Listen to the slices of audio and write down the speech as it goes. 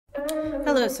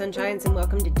Hello Sunshines and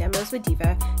welcome to Demos with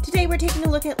deVa. Today we're taking a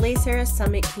look at Laysara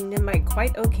Summit Kingdom by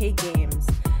Quite OK Games.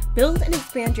 Build and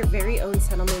expand your very own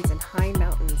settlements in high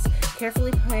mountains.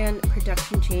 Carefully plan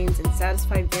production chains and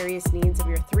satisfy various needs of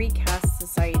your three-caste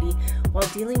society while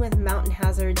dealing with mountain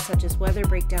hazards such as weather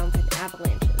breakdowns and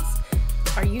avalanches.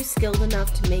 Are you skilled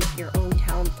enough to make your own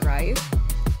town thrive?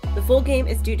 The full game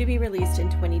is due to be released in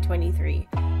 2023.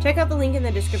 Check out the link in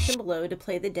the description below to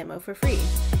play the demo for free.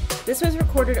 This was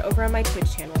recorded over on my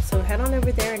Twitch channel, so head on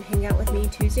over there and hang out with me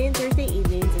Tuesday and Thursday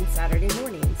evenings and Saturday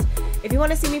mornings. If you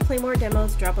want to see me play more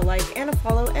demos, drop a like and a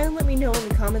follow and let me know in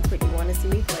the comments what you want to see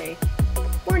me play.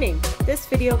 Warning, this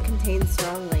video contains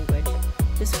strong language.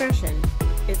 Discretion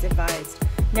is advised.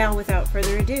 Now without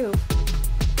further ado,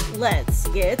 let's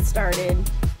get started.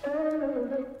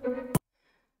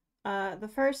 The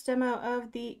first demo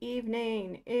of the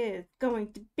evening is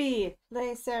going to be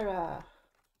Laysara.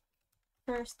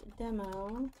 First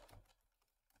demo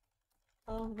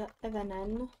of the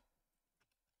evening.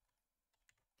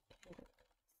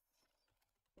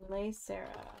 Laysara.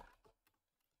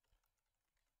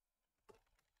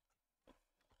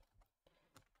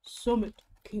 Summit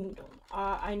Kingdom.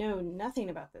 I know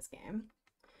nothing about this game,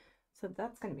 so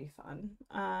that's gonna be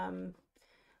fun.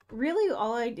 Really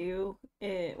all I do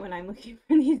when I'm looking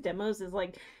for these demos is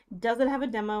like, does it have a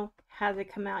demo? Has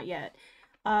it come out yet?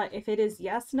 If it is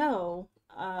yes, no,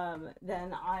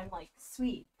 then I'm like,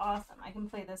 sweet, awesome, I can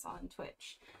play this on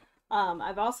Twitch.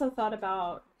 I've also thought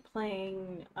about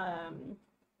playing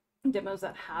demos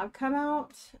that have come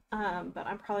out, but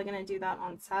I'm probably going to do that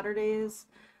on Saturdays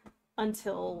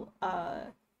until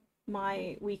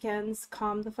my weekends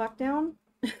calm the fuck down,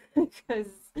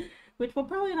 which will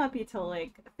probably not be till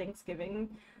like Thanksgiving,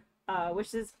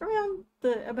 which is around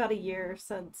about a year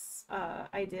since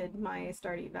I did my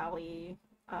Stardew Valley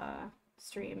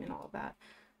stream and all of that.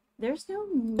 There's no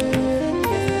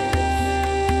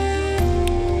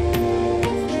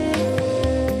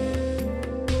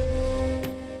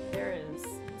there is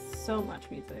so much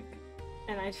music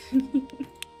and I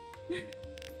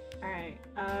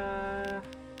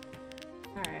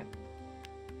alright,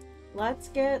 let's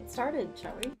get started,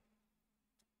 shall we?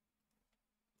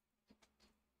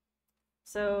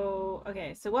 So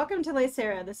welcome to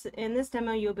Laysara. In this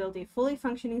demo, you'll build a fully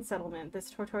functioning settlement. This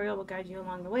tutorial will guide you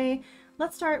along the way.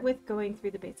 Let's start with going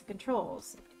through the basic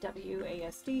controls.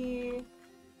 WASD.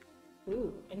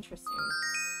 Ooh, interesting.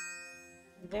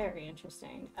 Very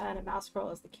interesting. And a mouse scroll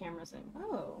as the camera's in.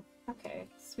 Oh, okay,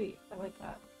 sweet. I like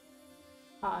that.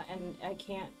 And I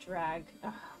can't drag.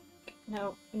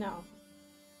 No.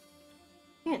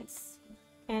 Hints.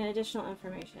 And additional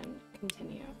information.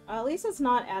 Continue. At least it's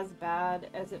not as bad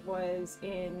as it was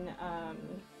in,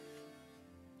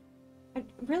 I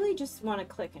really just want to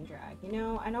click and drag, you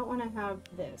know? I don't want to have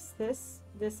this. This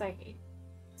I hate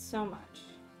so much.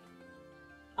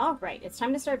 Alright, it's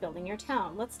time to start building your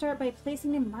town. Let's start by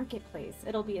placing a marketplace.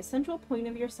 It'll be a central point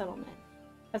of your settlement,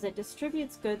 as it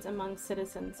distributes goods among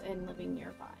citizens and living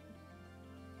nearby.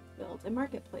 Build a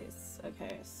marketplace.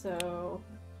 Okay, so...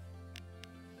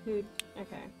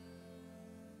 okay.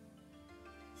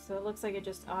 So it looks like it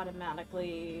just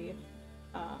automatically,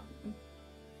 does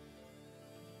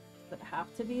it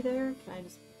have to be there? Can I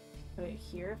just put it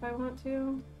here if I want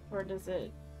to? Or does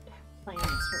it have plans for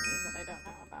me that I don't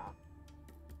know about?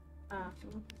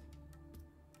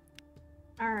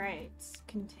 Alright,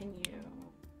 continue.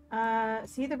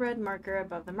 See the red marker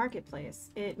above the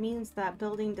marketplace. It means that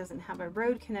building doesn't have a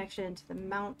road connection to the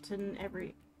mountain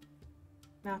entry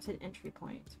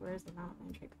point. Where's the mountain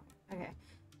entry point? Okay.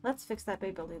 Let's fix that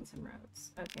by building some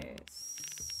roads. Okay,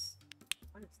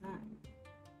 what is that?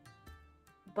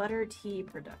 Butter tea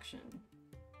production.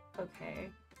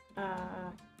 Okay.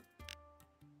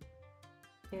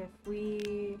 If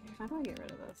we... how do I get rid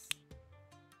of this?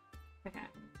 Okay.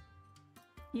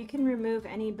 You can remove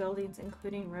any buildings,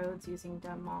 including roads, using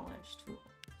demolish tool.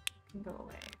 You can go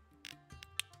away.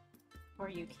 Or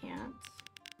you can't.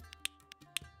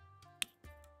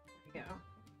 There we go.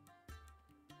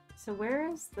 So where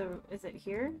is is it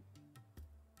here?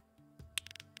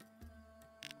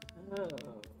 Oh,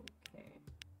 okay.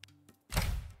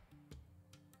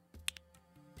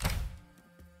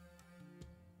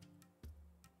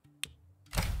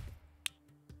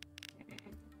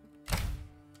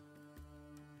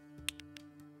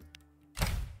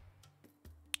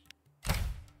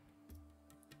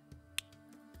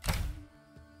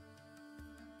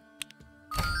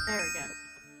 There we go.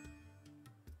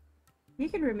 You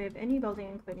can remove any building,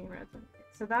 including roads.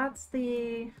 So that's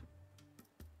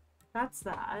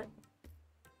that.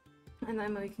 And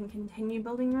then we can continue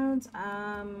building roads.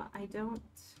 I don't...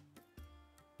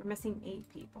 We're missing 8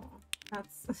 people.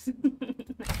 That's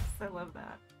nice. I love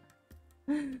that.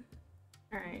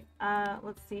 All right.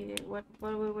 Let's see. What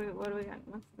do we got?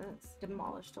 What's this?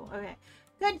 Demolished. Okay.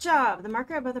 Good job. The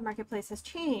marker above the marketplace has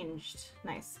changed.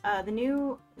 Nice. The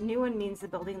new one means the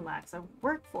building lacks a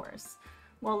workforce.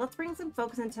 Well, let's bring some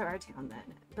folks into our town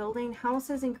then. Building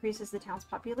houses increases the town's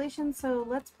population, so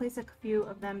let's place a few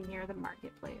of them near the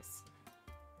marketplace.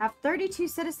 Have 32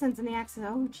 citizens in the access.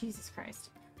 Oh, Jesus Christ.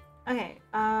 Okay.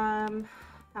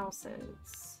 Houses.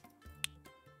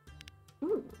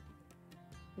 Ooh.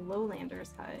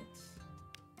 Lowlander's hut.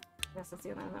 I guess that's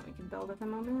the only one that we can build at the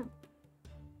moment.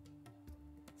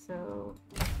 So,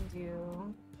 we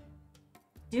can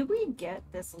do we get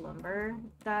this lumber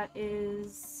that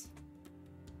is,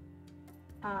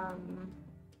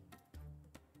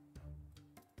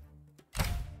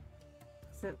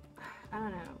 so, I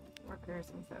don't know, workers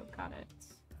and folk, got it.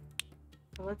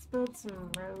 So let's build some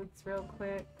roads real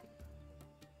quick.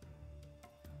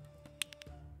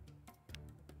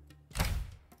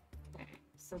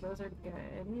 So those are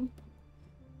good.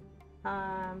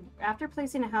 After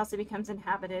placing a house, it becomes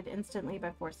inhabited instantly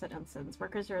by 4 citizens.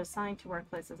 Workers are assigned to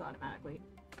workplaces automatically.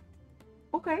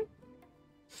 Okay.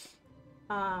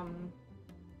 I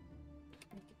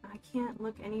can't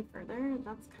look any further.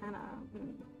 That's kind of...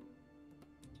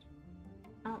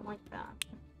 I don't like that.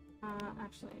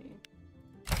 Actually...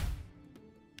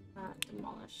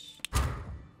 demolish.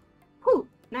 Whew!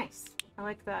 Nice! I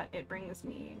like that it brings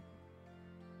me...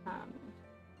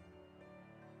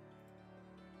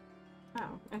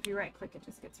 Oh, if you right-click, it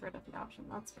just gets rid of the option.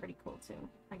 That's pretty cool, too,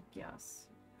 I guess.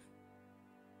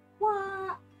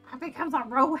 What? It becomes a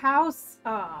row house?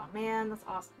 Oh, man, that's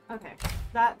awesome. Okay,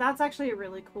 that's actually a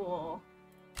really cool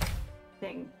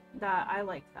thing. I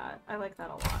like that. I like that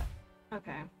a lot.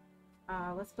 Okay,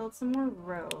 let's build some more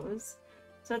rows.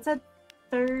 So it said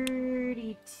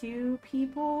 32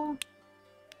 people.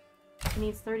 It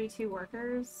needs 32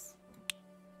 workers.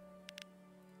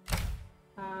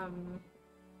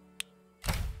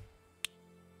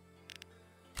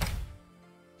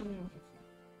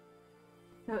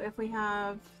 So if we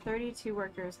have 32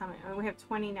 workers, how many? Oh, we have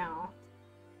 20 now.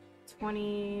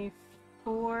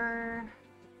 24,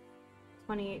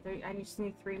 28, 30. I just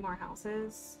need 3 more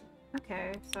houses.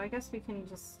 Okay, so I guess we can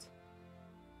just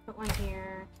put one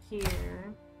here,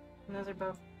 here, and those are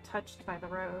both touched by the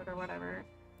road or whatever.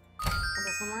 And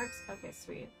this one works? Okay,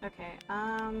 sweet. Okay,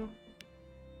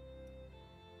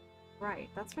 right,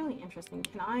 that's really interesting.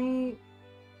 Can I...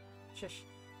 Shush.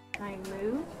 Can I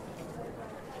move?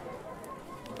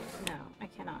 No, I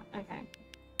cannot. Okay.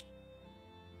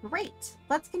 Great!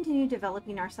 Let's continue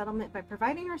developing our settlement by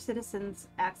providing our citizens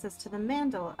access to the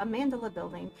mandala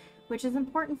building, which is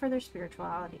important for their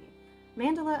spirituality.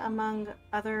 Mandala, among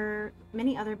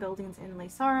many other buildings in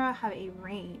Laysara, have a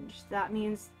range. That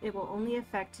means it will only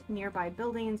affect nearby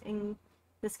buildings, in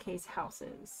this case,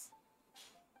 houses.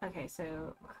 Okay,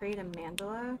 so create a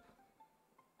mandala.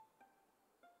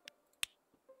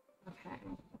 Okay.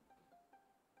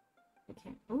 I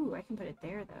can't. Ooh, I can put it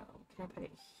there though. Can I put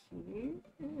it here?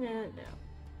 No.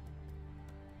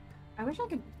 I wish I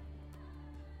could,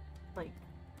 like,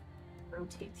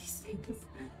 rotate these things.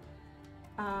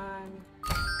 I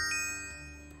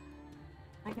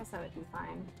guess that would be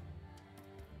fine.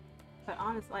 But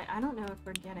honestly, I don't know if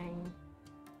we're getting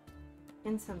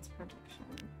incense protection.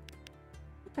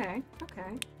 Okay,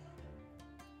 okay.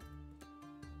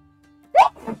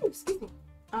 Excuse me.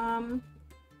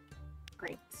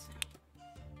 Great.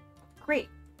 Great.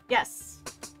 Yes.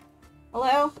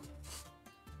 Hello?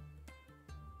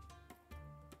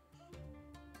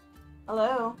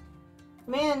 Hello?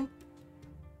 Come in.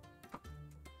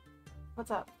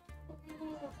 What's up?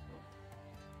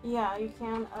 Yeah, you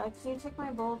can. Can you take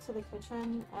my bowl to the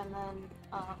kitchen? And then,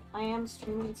 I am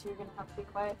streaming, so you're gonna have to be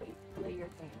quiet, but you can play your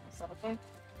game. Is that okay?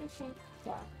 Okay.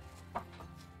 Yeah.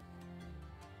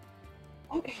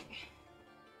 Okay.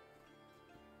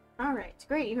 Alright,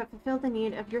 great. You have fulfilled the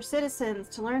need of your citizens.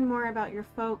 To learn more about your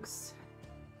folks...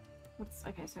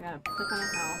 Okay, so I gotta click on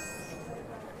a house.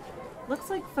 Looks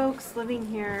like folks living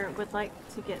here would like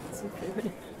to get some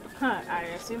food. Huh, I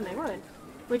assume they would.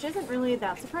 Which isn't really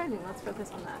that surprising. Let's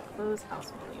focus on that. Close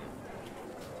house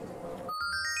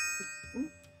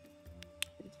menu.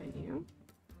 Continue.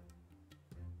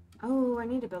 Oh, I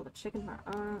need to build a chicken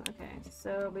farm. Okay,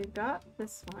 so we've got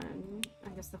this one. I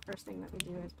guess the first thing that we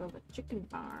do is build a chicken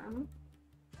farm.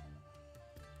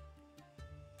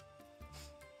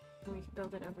 And we can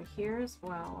build it over here as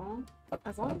well.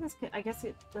 As long as this, I guess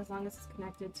as long as it's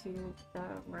connected to the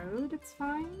road, it's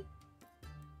fine.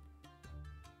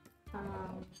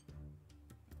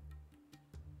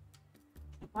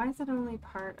 Why is it only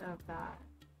part of that?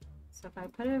 So if I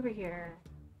put it over here,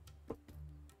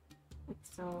 it's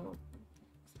still...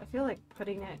 I feel like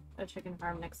putting a chicken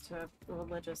farm next to a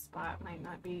religious spot might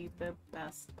not be the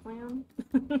best plan.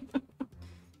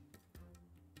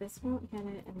 This won't hit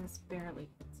it, and this barely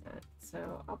hits it.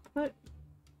 So I'll put...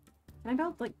 Can I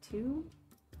build like 2?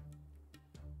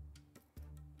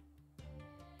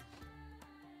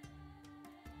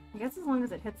 I guess as long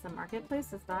as it hits the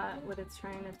marketplace, is that what it's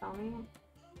trying to tell me?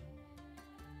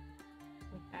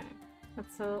 Okay.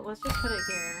 So let's just put it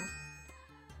here.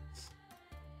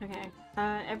 Okay.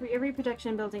 Every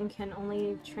production building can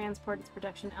only transport its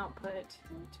production output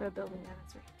to a building at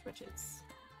its range, which is,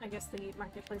 I guess, the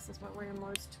marketplace is what we're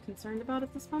most concerned about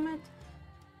at this moment.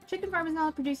 Chicken farm is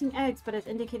not producing eggs, but as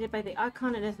indicated by the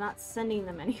icon, it is not sending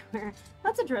them anywhere.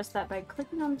 Let's address that by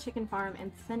clicking on the chicken farm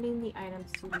and sending the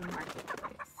items to the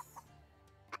marketplace.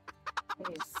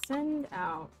 Okay, send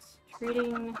out.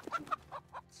 Creating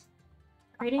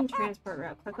transport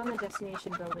route. Click on the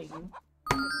destination building.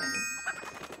 Okay.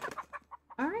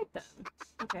 Alright then.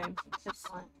 Okay,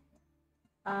 excellent.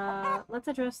 Let's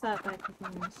address that by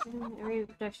clicking every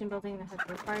production building that has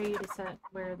required you to set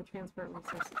where the transport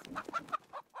resources are.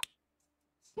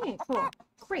 Okay, cool.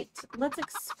 Great. Let's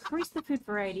increase the food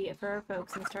variety for our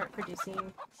folks and start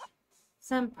producing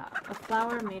sempa, a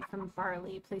flour made from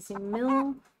barley. Placing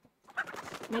mill.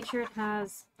 Make sure it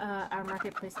has our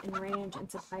marketplace in range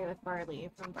and supply it with barley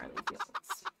from barley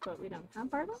fields. But we don't have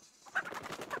barley?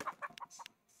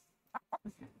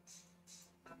 Okay.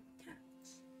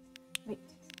 Wait.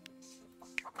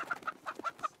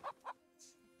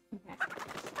 Okay.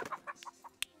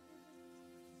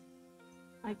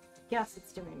 I guess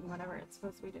it's doing whatever it's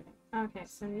supposed to be doing. Okay,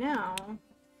 so now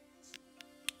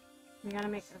we gotta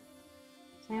make a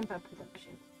sampa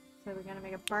production. So we gotta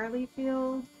make a barley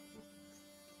field,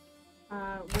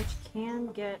 which can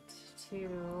get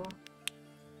to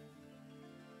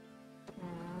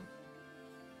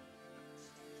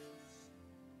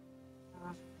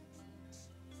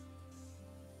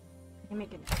I can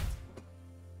make it.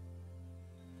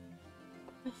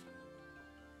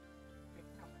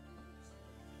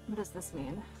 What does this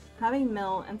mean? Having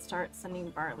mill and start sending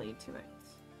barley to it.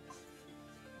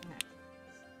 Okay.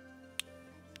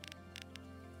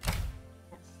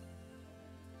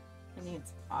 It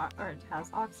needs, or it has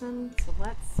oxen, so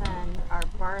let's send our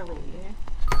barley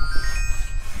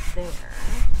there.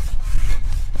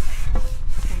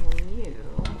 And then you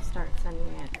start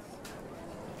sending it.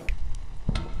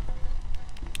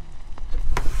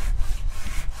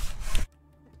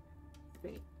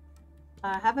 Sweet.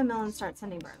 Have a mill and start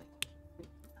sending barley.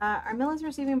 Our mill is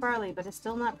receiving barley, but is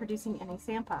still not producing any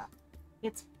sampa.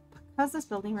 It's because this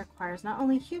building requires not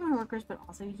only human workers, but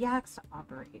also yaks to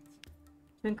operate.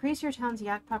 To increase your town's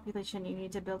yak population, you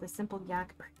need to build a simple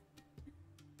yak breed.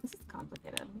 This is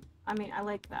complicated. I mean, I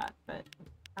like that, but,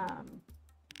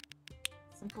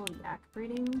 simple yak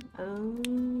breeding? Oh.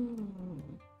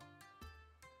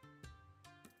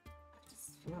 I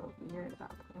just feel weird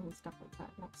about putting stuff like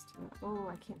that next to it. Oh,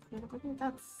 I can't put it over here.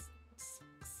 That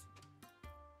sucks.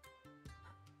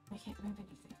 I can't move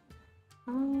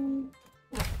anything.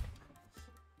 Okay.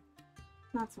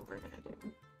 That's what we're gonna do.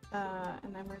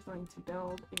 And then we're going to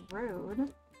build a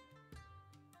road.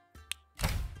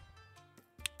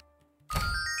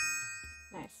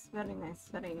 Nice, very nice,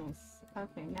 very nice.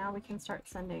 Okay, now we can start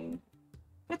sending...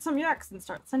 Get some yaks and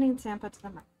start sending sampa to the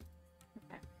market.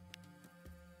 Okay.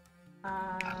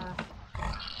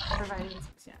 Providing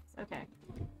 6 yaks. Okay.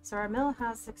 So our mill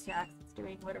has 6 yaks. It's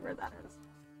doing whatever that is.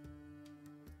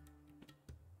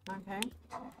 Okay.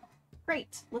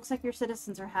 Great! Looks like your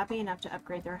citizens are happy enough to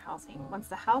upgrade their housing. Once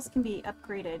the house can be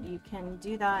upgraded, you can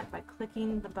do that by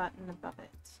clicking the button above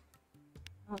it.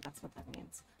 Oh, that's what that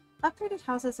means. Upgraded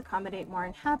houses accommodate more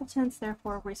inhabitants,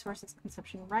 therefore resources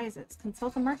consumption rises.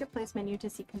 Consult the marketplace menu to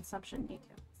see consumption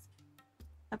details.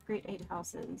 Upgrade 8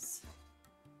 houses.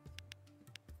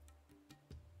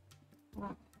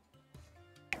 Well,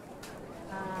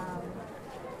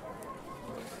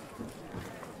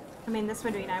 I mean, this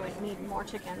would mean I would need more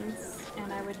chickens,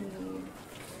 and I would need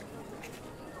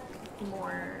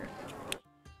more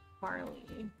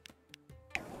barley.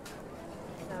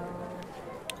 So...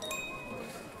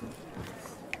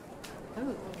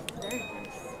 Oh, very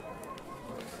nice.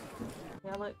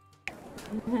 Yeah, look.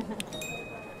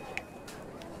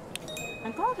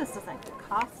 I'm glad this doesn't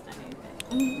cost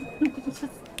anything.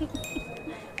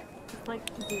 Just like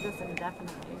to do this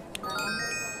indefinitely, you know?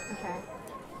 Okay.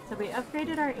 So we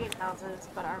upgraded our 8 houses,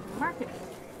 but our market...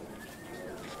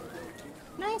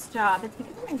 Nice job! It's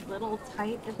becoming a little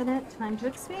tight, isn't it? Time to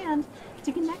expand.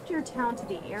 To connect your town to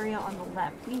the area on the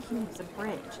left, we can use a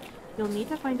bridge. You'll need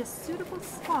to find a suitable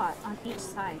spot on each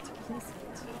side to place it.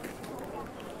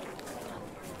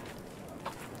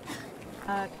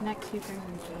 Connect two green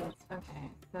regions. Okay,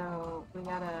 so we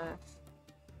gotta...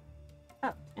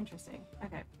 Oh, interesting.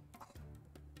 Okay.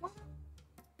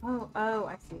 Oh,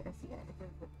 I see it.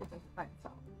 It does by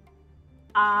itself.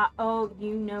 Oh,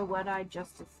 you know what I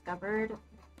just discovered?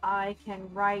 I can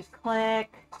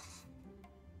right-click,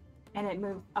 and it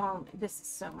moves. Oh, this is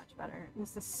so much better.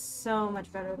 This is so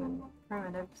much better than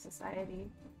Primitive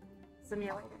Society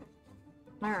Simulator.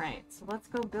 Alright, so let's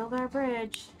go build our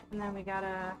bridge, and then we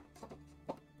gotta...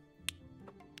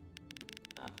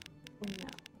 no.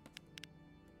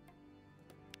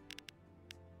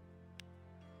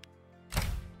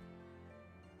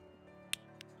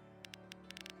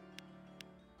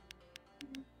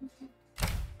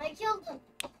 I killed him.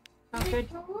 Oh, good.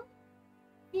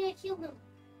 Yeah, I killed him.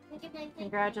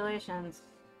 Congratulations.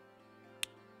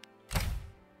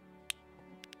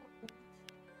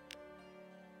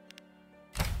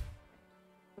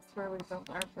 That's where we built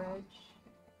our bridge.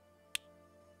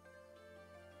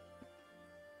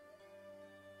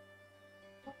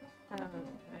 Okay.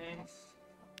 Okay,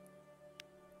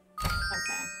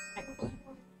 excellent.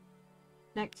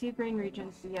 Connect two green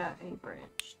regions via a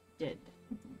bridge. Did.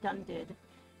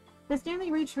 This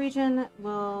newly reached region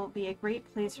will be a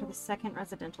great place for the second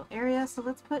residential area, so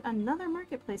let's put another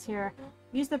marketplace here.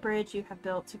 Use the bridge you have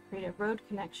built to create a road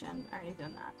connection. Already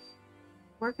done that.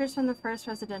 Workers from the first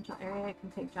residential area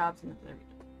can take jobs in the other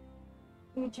region.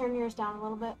 Can you turn yours down a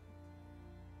little bit?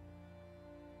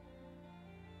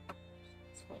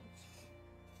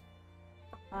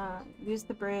 Use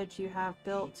the bridge you have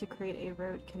built to create a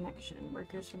road connection.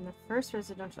 Workers from the first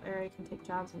residential area can take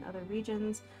jobs in other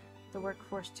regions. The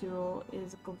workforce tool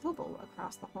is global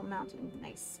across the whole mountain.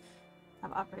 Nice.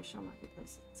 Have operational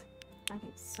marketplaces.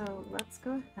 Okay, so let's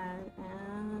go ahead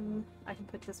and I can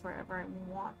put this wherever I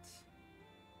want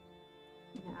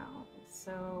now.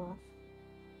 So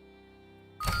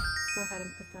let's go ahead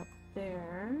and put that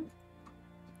there.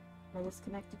 That is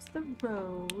connected to the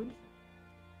road.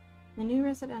 The new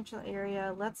residential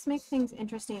area. Let's make things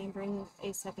interesting and bring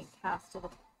a second cast to the...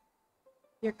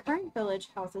 Your current village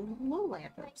houses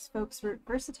lowlanders, folks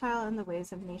versatile in the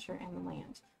ways of nature and the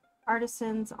land.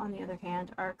 Artisans, on the other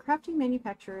hand, are crafting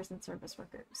manufacturers and service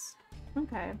workers.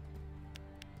 Okay.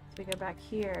 So we go back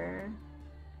here.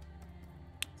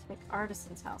 Let's make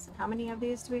artisans' house. And how many of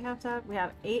these do we have to have? We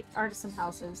have 8 artisan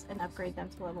houses and upgrade them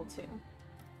to level 2.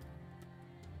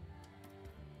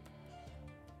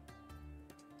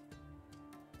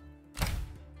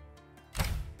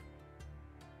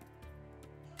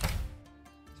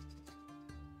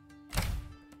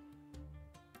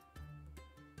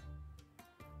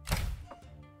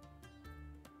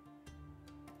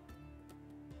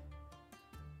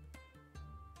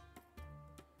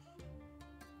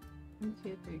 One,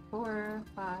 2, 3, 4,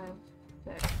 5,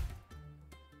 6,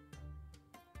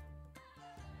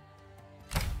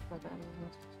 7.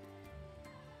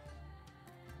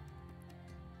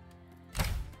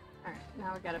 Alright,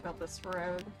 now we gotta build this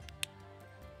road.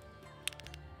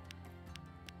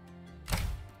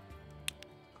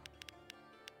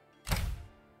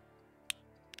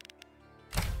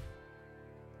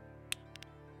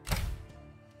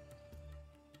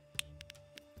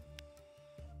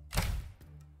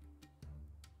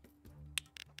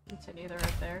 Continue the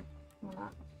road there. Why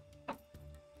not?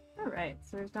 Alright,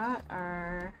 so we've got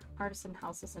our artisan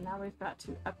houses, and now we've got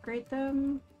to upgrade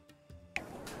them.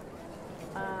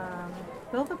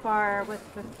 Build a bar with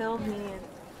fulfilled needs.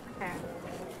 Okay.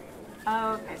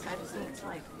 Oh, okay, so I just need to,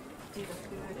 like, do the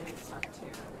food and stuff,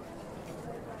 too.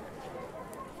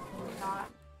 Not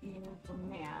in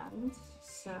demand,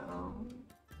 so...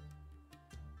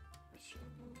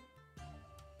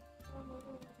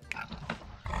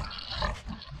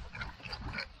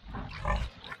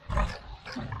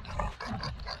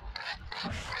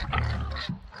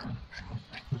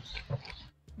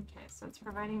 Okay, so it's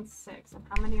providing 6. And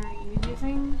how many are you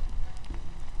using?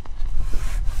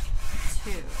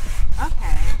 2.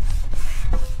 Okay.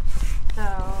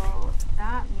 So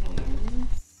that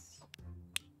means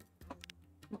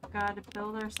we've got to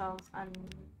build ourselves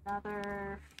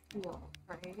another field,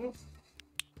 right?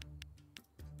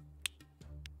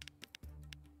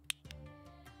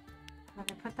 If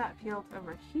I put that field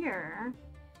over here,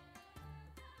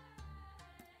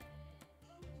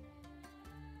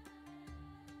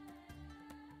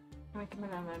 we can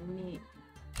put on a meat.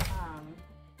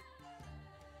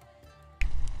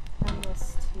 Send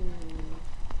this to.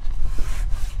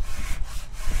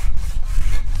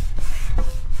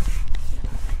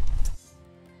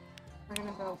 We're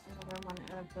gonna build another one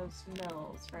out of those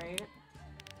mills, right?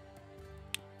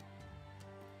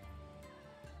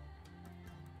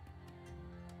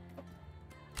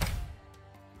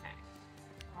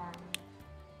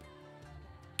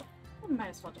 might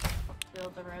as well just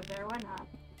build a road there, why not?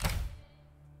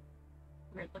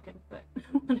 Weird looking, but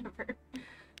whatever.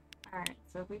 Alright,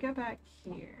 so if we go back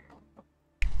here,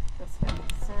 this guy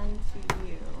send to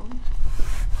you.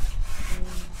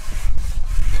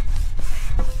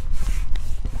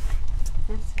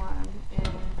 This one is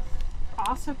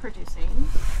also producing,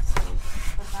 so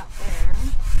put that there.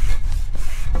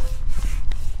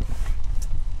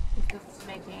 This is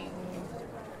making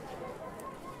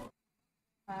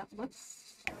that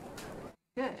looks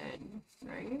good,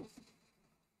 right?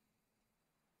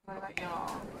 What about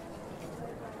y'all?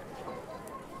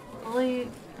 Fully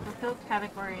fulfilled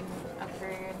category and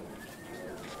upgrade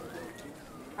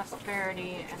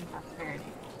prosperity and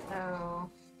prosperity. So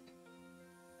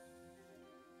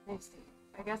let's see.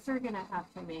 I guess we're gonna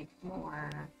have to make more.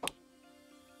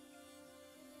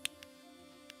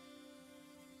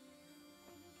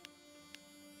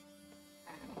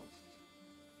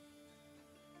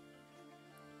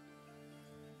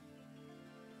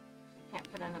 Can't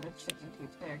put another chicken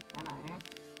tooth there, can I?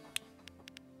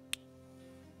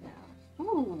 No.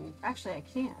 Ooh, actually I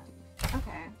can.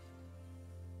 Okay.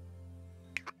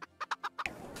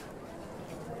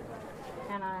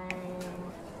 Can I...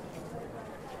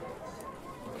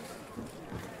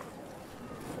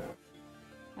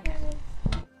 Okay.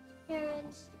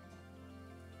 Parents,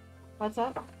 What's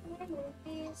up?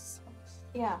 movies.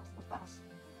 Yeah.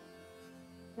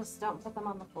 Just don't put them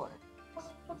on the floor.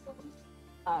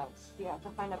 You have to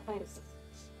find a place.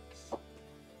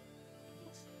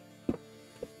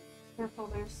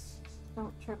 Careful,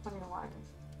 don't trip on your wires.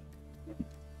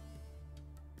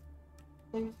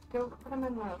 There's, go put them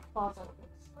in the closet.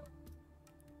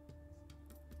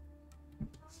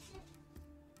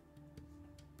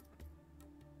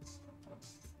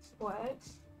 What?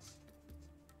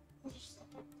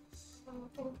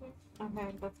 Okay,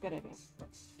 that's good idea.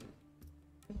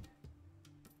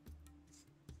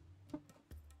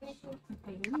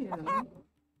 Okay, you.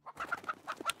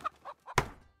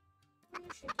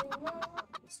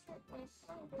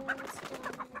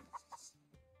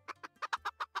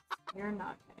 You're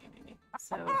not kidding me.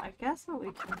 So I guess what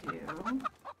we can do,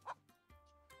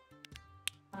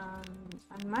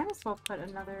 I might as well put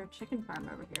another chicken farm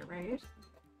over here, right?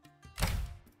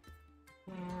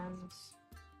 And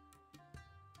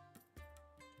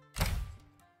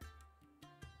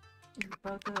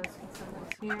both of those can send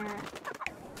those here.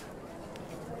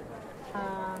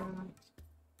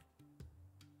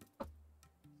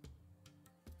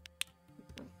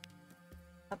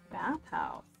 A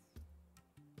bathhouse.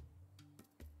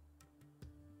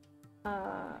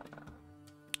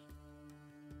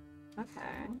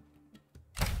 Okay.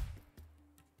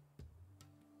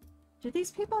 Do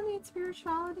these people need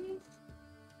spirituality?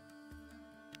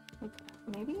 Like,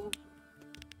 maybe?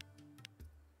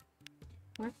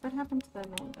 What happened to the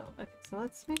mandala? Okay, so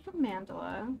let's make a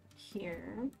mandala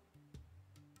here.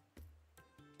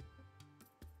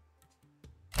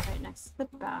 Right next to the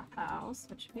bathhouse,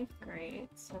 which would be great.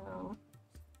 So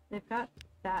they've got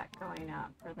that going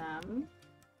out for them.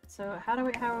 So how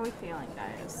are we feeling,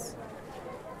 guys?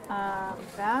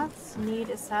 Bath's need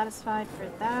is satisfied for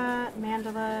that.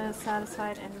 Mandala is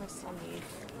satisfied, and we still need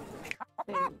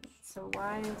food. So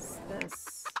why is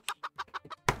this?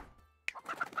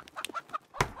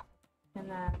 And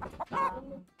then,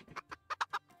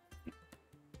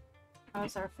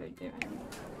 how's our food doing?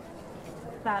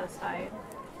 Satisfied.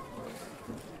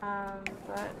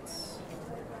 But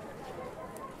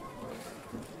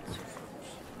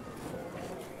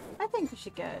I think we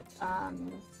should get,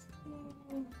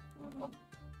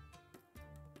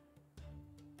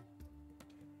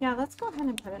 yeah, let's go ahead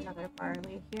and put another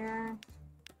barley here.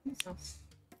 So,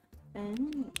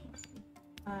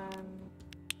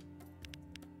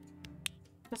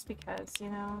 just because, you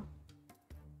know.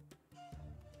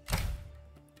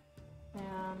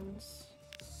 And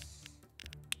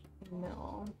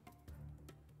mill.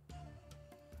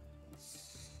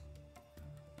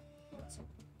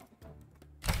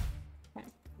 Okay.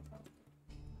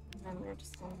 And then we're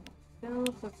just going to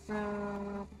build the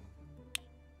road.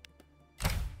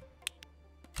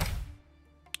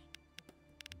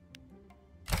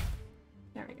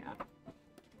 There we go.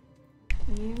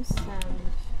 You send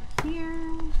here.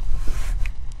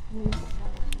 You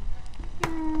send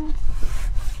here.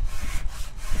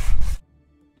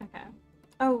 Okay.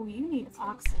 Oh, you need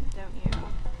oxen, don't you?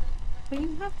 But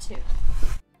you have two.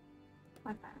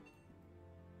 Okay.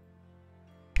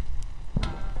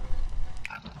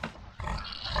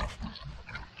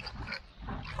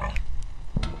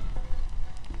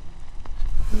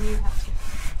 You have two.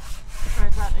 Or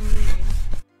is that a need?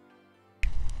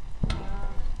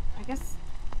 I guess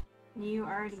you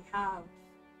already have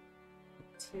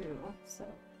 2, so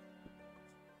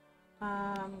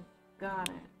got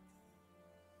it.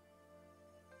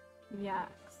 Yes.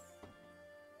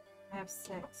 I have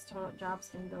 6 total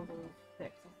jobs in building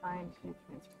 6. Find food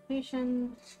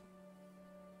transportation.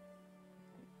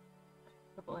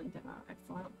 Couple in demo,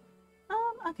 excellent.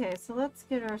 Okay, so let's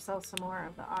get ourselves some more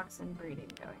of the oxen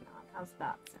breeding going on. How's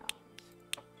that sound?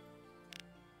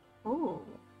 Oh,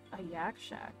 a yak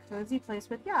shack. Cozy place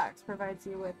with yaks. Provides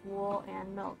you with wool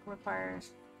and milk.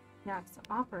 Requires yaks to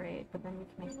operate, but then you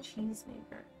can make a cheese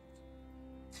maker.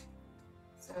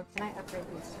 So can I upgrade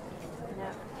these?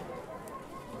 No.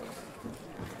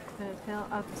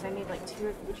 Oh, because I need like 2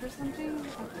 of each or something?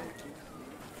 Okay.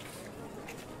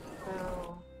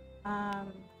 So, I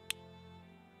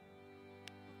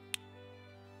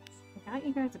got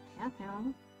you guys a path now.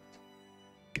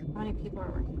 How many people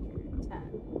are working here?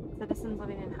 10. Citizens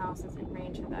living in houses in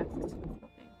range have access to this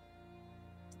building.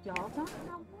 Y'all don't have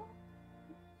that?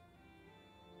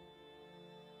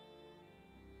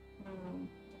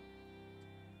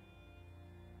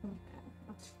 Okay.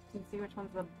 You can see which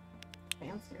one's the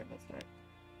fancier district.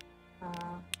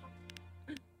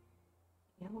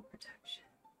 Yellow protection.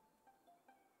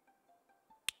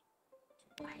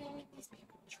 Why do you make these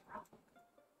people drunk?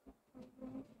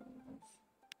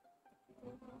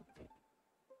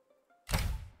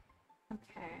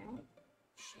 Okay.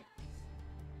 Shit.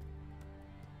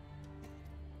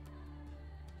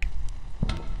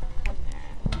 And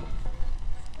there.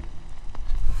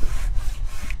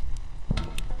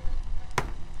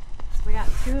 So we got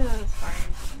 2 of those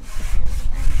farms.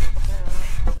 So,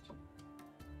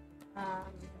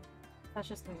 that's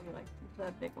just gonna be like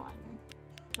the big one.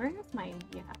 Where is my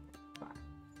yak farm?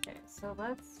 Okay, so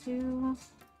let's do.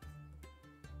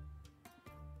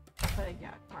 Put a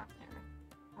yak farm there.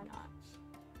 Why not?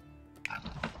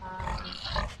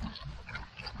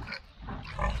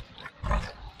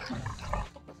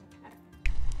 Okay.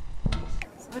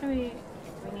 So what do we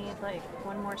need like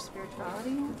 1 more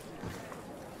spirituality?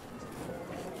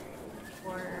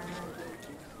 Or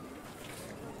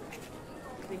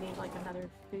we need like another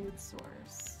food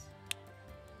source?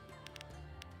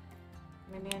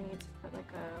 Maybe I need to put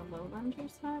like a lowland or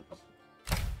something?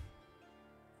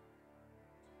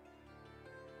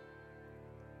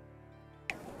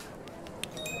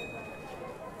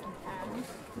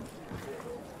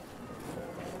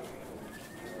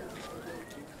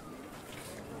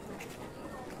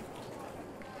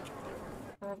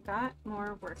 I've got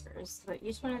more workers, but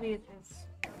each one of these is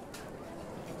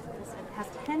it has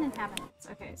 10 inhabitants.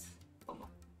 Okay, so cool.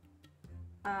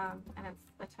 And it's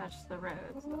attached to the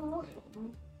roads.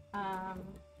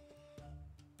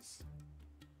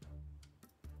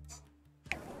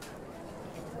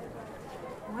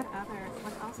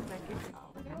 What else did I give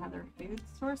y'all? Like another food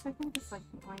source? I think it's like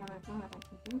the only other thing that I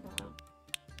can think of.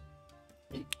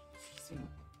 Let's see.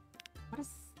 What is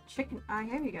chicken? I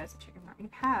gave you guys a chicken farm. You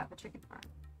have a chicken farm.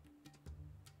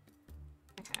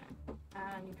 Okay.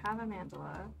 And you have a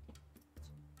mandala.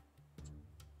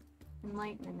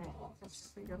 Enlightenment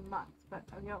just for your month, but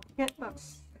you'll get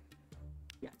those.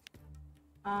 Yeah.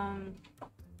 I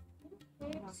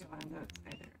don't get one of those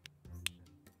either.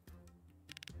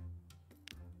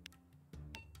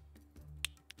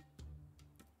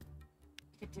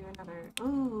 Could do another.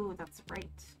 Ooh, that's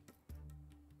right.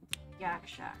 Yak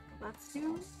shack. Let's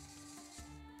do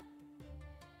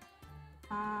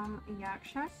a yak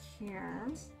shack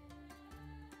here.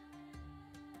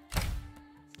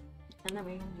 And then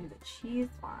we can do the cheese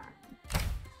farm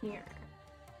here.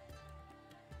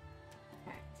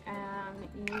 Okay, and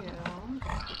you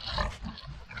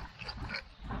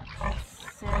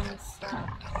send stuff.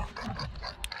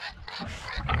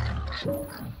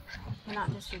 Cannot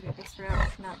distribute. This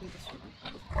route cannot be distributed.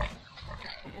 Okay,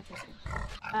 interesting.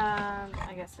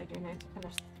 I guess I do need to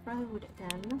finish the road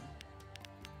then.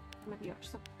 Maybe you're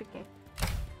so big. Okay.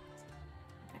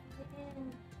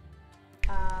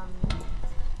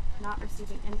 Not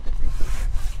receiving input resources.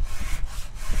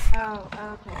 Oh,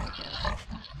 okay.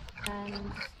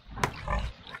 And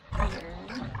here.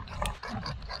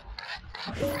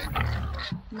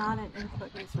 Not an input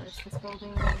resource. This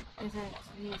building isn't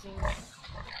using.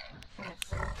 Okay,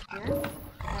 so here?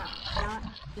 No, not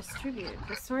distribute.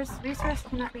 The resource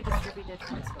cannot be distributed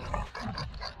from this building.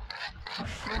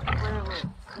 Where will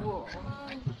wool?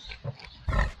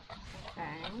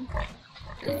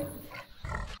 Okay.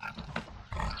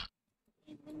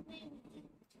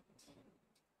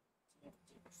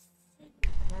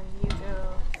 And then you go.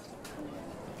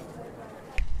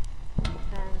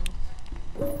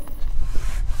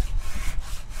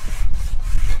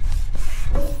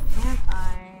 Can I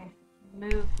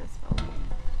move this building?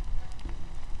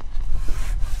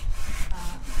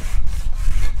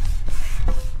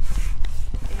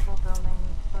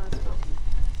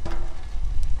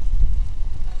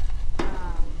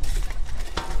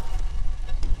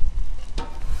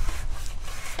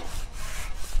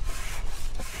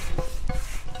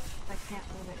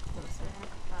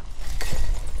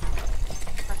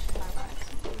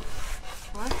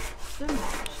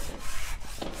 demolished it.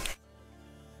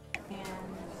 And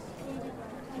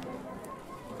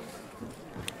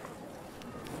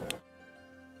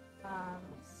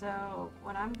so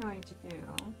what I'm going to do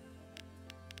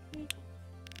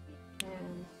is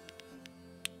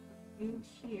do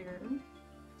here, and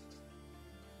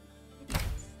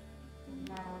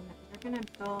then we're gonna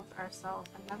build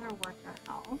ourselves another worker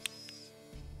house.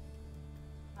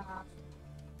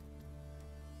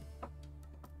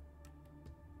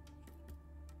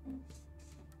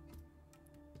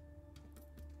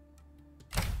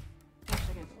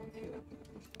 Actually, I'm gonna do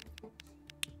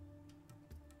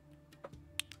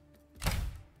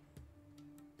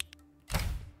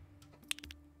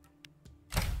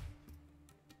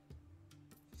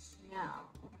now.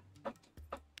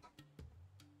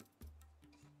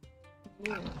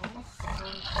 You going to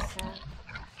send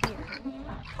here.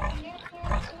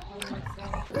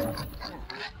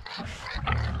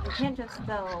 You can't just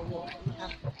spell a wolf. You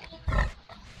have to.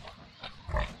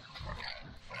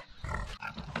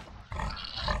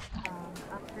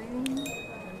 Upgrading. New.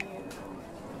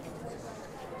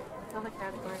 Fill the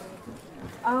category.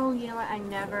 Oh, you know what? I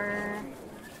never.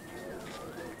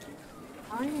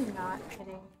 How are you not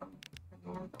hitting the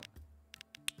handle?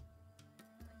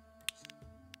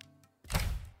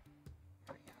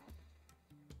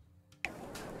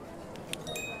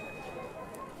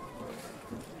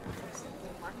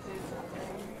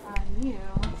 You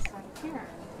send here,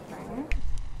 right?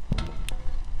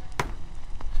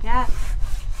 Yes.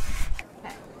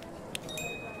 Okay.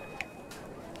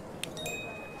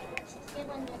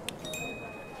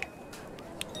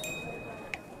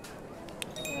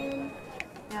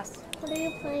 Yes. What are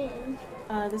you playing?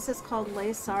 This is called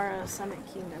Laysara Summit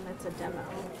Kingdom. It's a demo.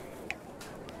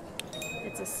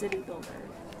 It's a city builder.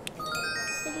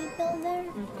 City builder?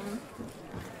 Mm-hmm.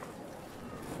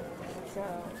 So,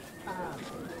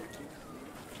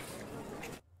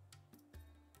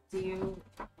 do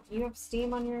you have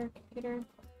Steam on your computer?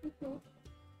 Mm-hmm.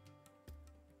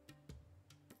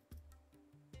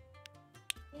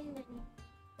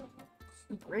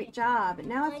 Great job. And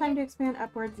now it's time to expand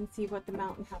upwards and see what the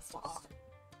mountain has to offer.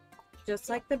 Just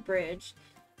like the bridge,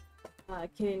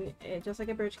 just like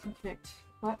a bridge can connect.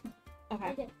 What?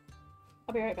 Okay.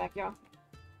 I'll be right back, y'all.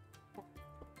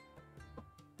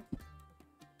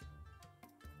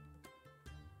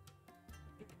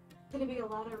 It's gonna be a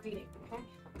lot of reading, okay?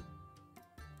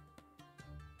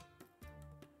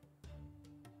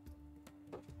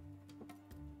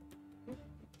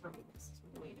 This is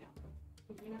way down.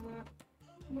 You know that?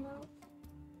 No.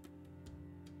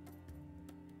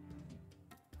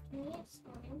 Can you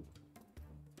explain?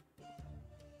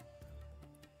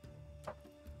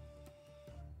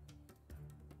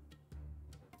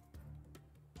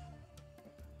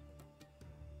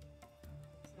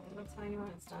 So I'll tell you when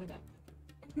it's done.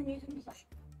 You can play.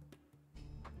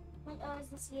 What? Oh, is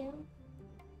this you?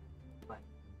 What?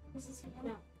 Is this you?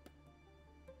 No.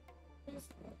 What is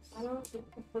this? I don't.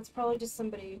 That's probably just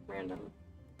somebody random.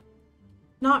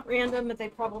 Not random, but they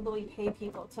probably pay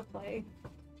people to play.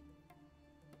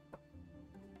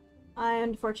 I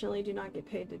unfortunately do not get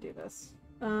paid to do this.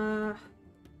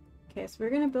 Okay, so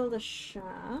we're gonna build a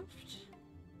shaft.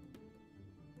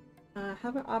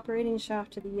 Have an operating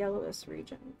shaft to the yellowest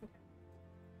region.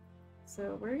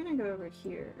 So we're gonna go over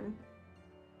here.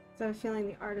 So I have a feeling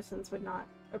the artisans would not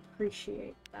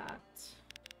appreciate that.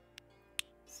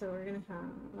 So we're gonna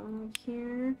have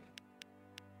here.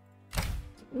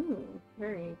 Ooh,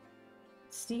 very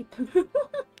steep. Okay.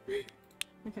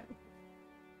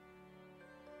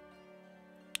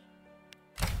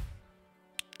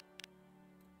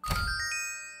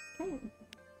 Okay.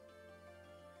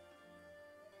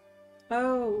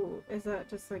 Oh, is that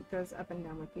just like goes up and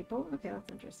down with people? Okay, that's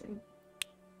interesting.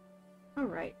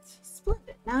 Alright,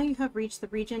 splendid. Now you have reached the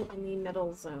region in the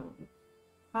middle zone.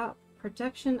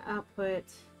 Production output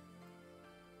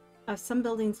of some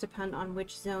buildings depend on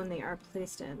which zone they are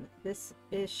placed in. This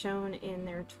is shown in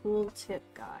their tooltip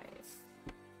guide.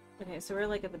 Okay, so we're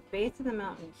like at the base of the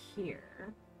mountain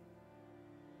here.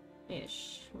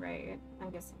 Ish, right? I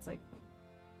guess it's like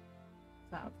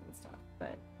clouds and stuff,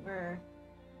 but we're...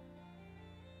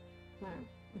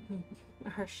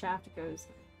 our shaft goes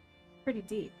pretty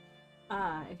deep,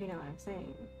 if you know what I'm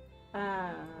saying.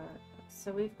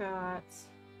 So we've got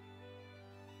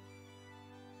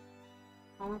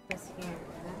all of this here.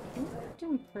 I think we're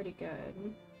doing pretty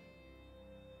good.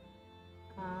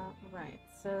 Right,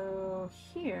 so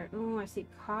here, oh, I see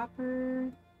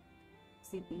copper. I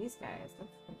see these guys,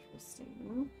 that's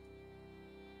interesting.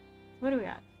 What do we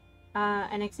got?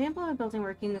 An example of a building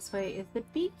working this way is the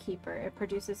beekeeper. It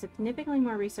produces significantly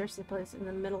more resources placed in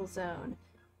the middle zone.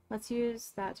 Let's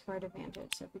use that to our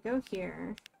advantage. So if we go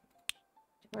here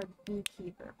to our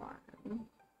beekeeper farm,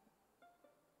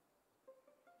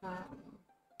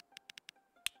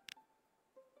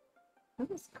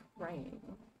 what is crying?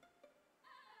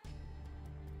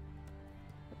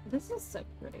 This is so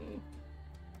pretty.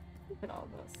 Look at all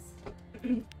this.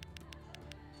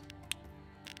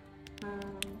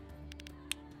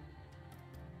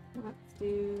 Let's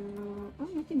do. Oh,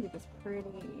 we can do this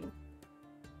pretty.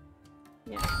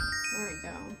 Yeah, there we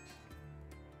go.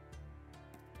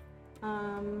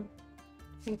 I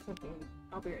think something.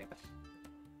 I'll be right back.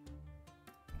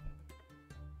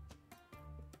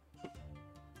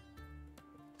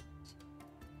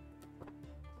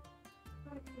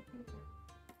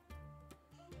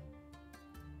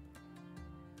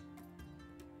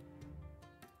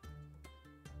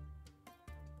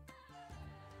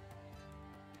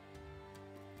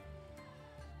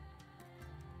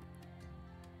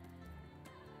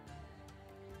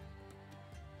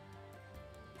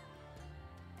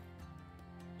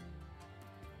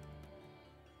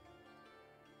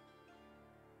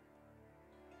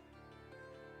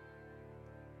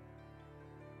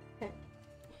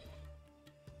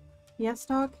 Yes,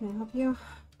 dog, can I help you?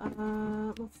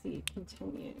 Let's see,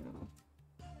 continue.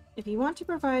 If you want to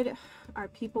provide our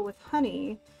people with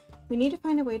honey, we need to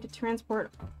find a way to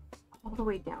transport all the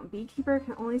way down. Beekeeper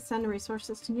can only send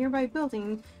resources to nearby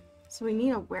buildings, so we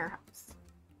need a warehouse.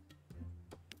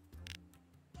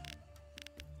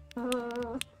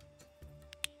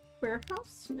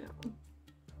 Warehouse? No.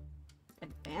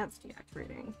 Advanced yak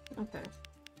breeding. Okay.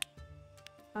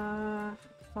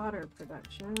 Fodder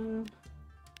production.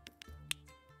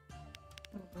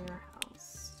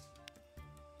 Warehouse.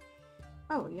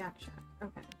 Oh, yak shack.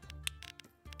 Okay.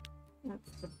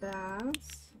 That's the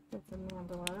bass. That's a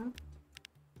mandala.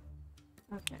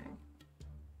 Okay.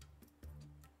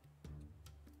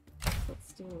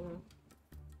 Let's do.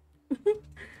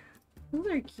 Those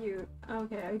are cute.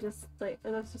 Okay, I just like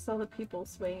that's just all the people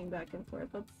swaying back and forth.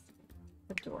 That's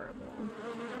adorable.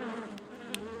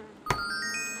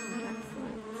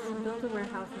 Excellent. So build a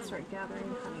warehouse and start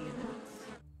gathering honey in it.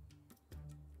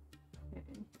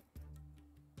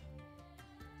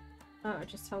 Oh, it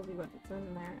just tells you what it's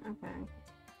in there. Okay.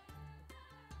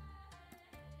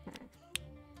 Okay.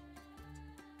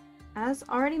 As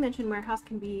already mentioned, warehouse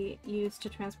can be used to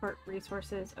transport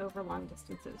resources over long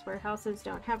distances. Warehouses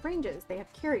don't have ranges, they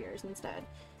have carriers instead.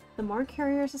 The more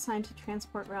carriers assigned to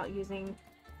transport route using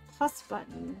plus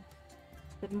button,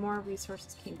 the more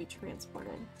resources can be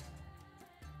transported.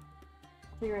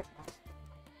 I'll be right back.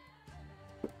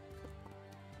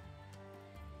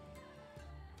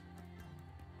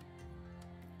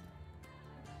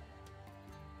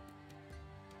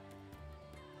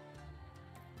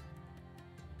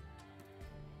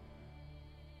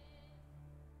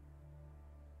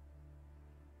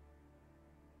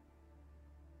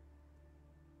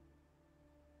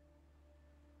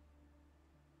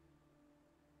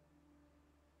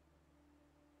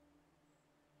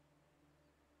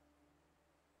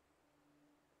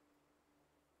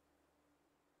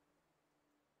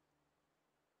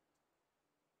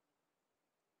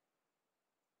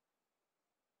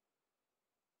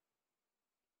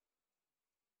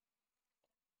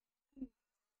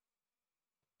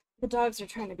 The dogs are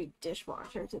trying to be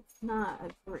dishwashers. It's not a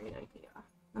great idea.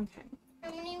 Okay. How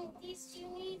many of these do you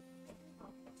need?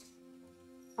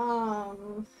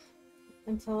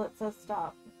 Until it says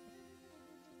stop.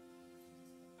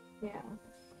 Yeah.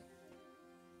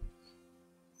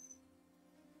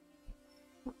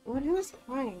 What? Who is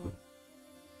crying?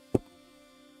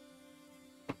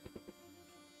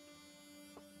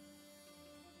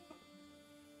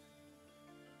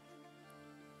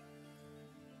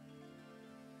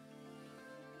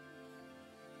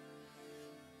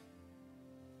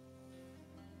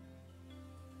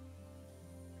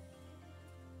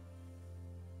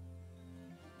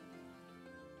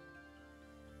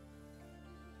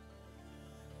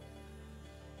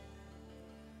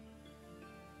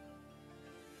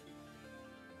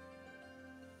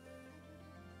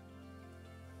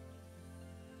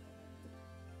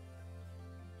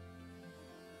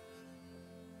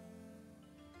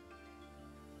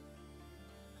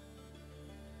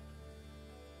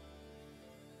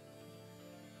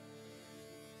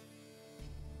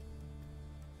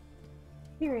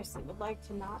 Seriously, would like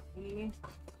to not be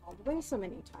called away so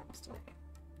many times today.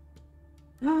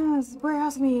 Where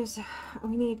else can we use?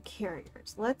 We need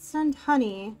carriers. Let's send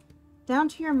honey down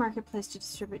to your marketplace to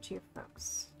distribute to your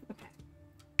folks. Okay.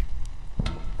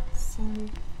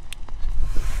 Send.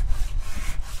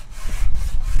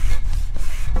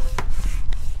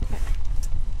 Okay.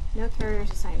 No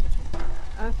carriers assigned to transport.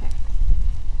 Okay.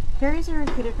 Fairies are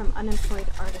recruited from unemployed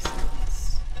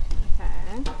artisans.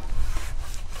 Okay.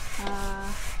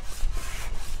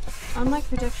 Unlike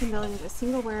production buildings, a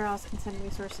single warehouse can send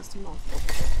resources to multiple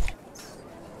locations.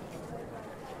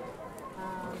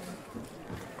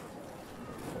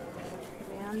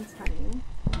 Man's honey.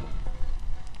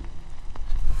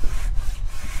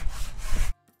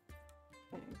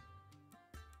 Okay.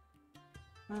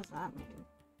 What does that mean?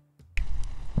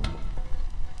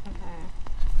 Okay.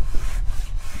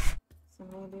 So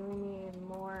maybe we need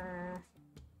more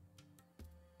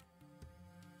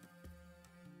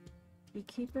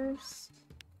beekeepers.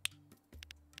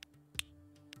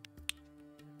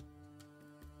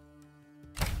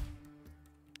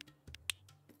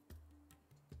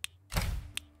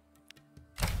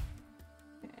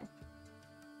 Okay.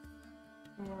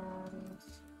 And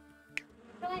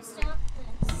How do I stop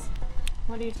this?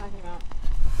 what are you talking about?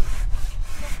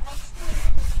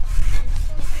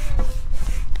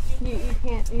 You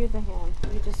can't use the hand.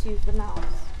 You just use the mouse.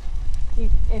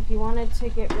 If you wanted to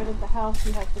get rid of the house,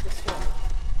 you have to destroy it.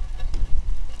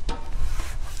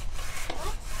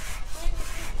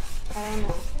 What? I don't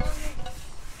know.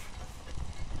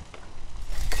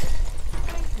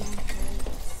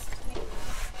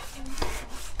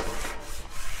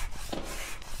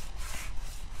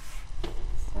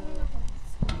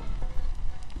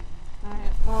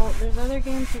 Alright, well, there's other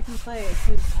games you can play,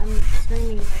 because I'm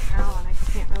streaming right now and I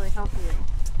can't really help you.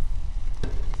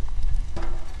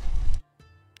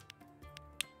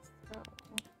 So.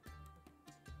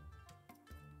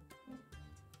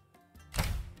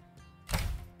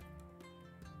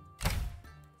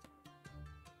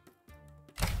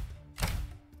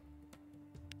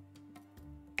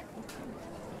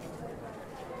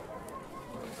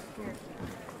 Here.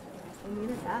 I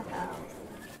needed that house.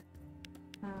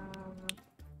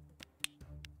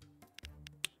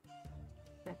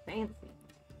 They're fancy.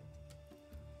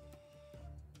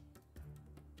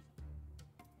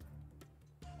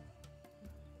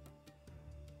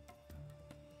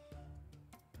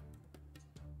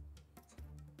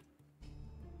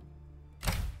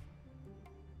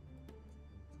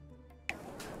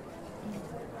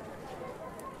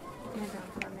 I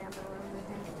don't remember where we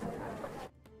were.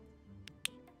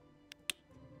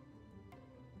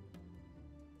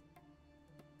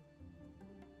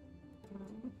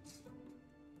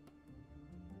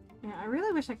 Yeah, I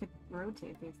really wish I could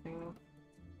rotate these things.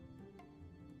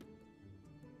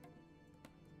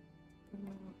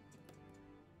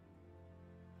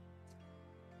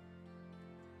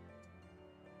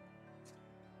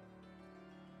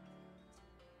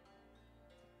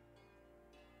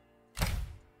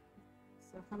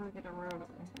 So how do I get a road over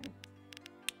here?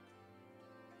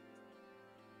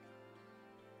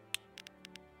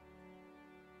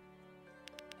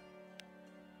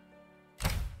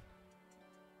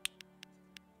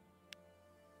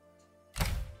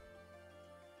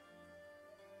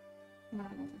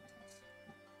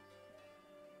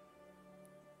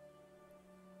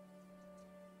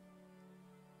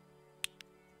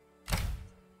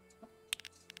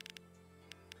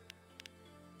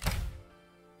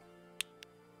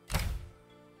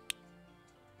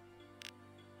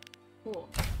 Cool.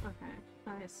 Okay.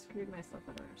 I screwed myself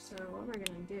over. So what we're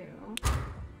gonna do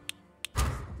is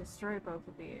destroy both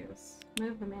of these.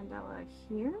 Move the mandala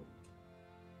here.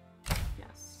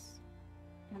 Yes.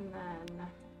 And then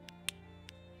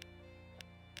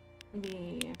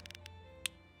the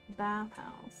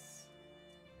bathhouse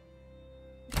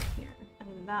here.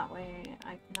 And that way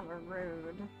I can have a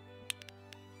road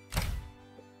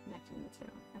connecting the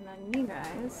two. And then you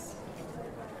guys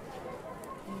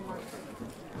need more food.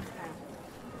 Okay.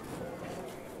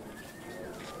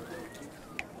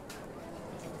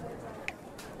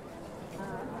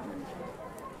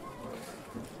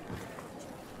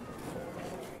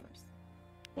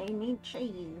 They need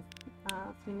cheese. So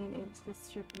we need a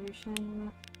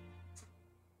distribution.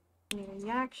 We need a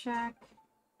yak shack.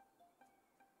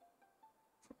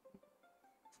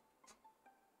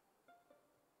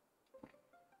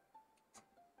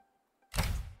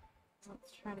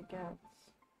 Let's try to get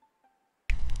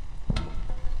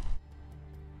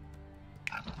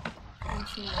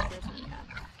machine workers in yet.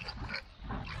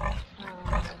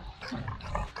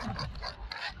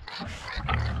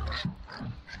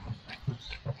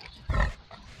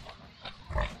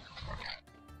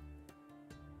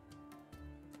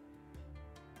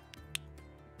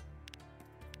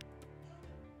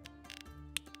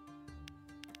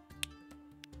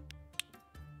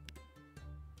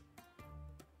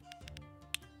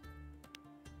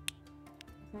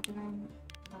 Doing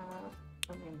the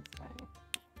Wednesday.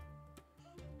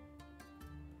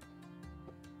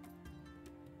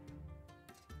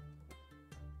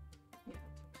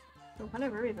 For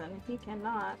whatever reason, he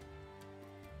cannot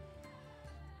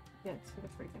get to the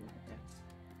freaking market.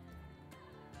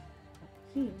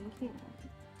 He can.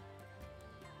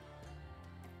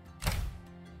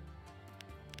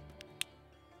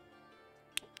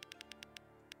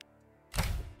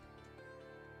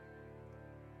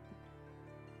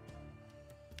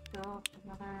 Build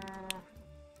another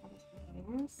one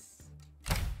of these.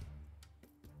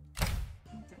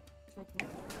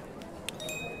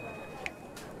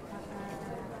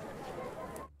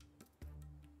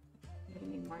 We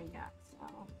need more yaks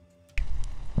now.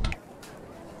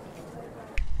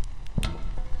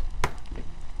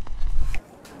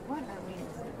 What are we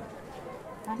missing?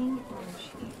 Honey and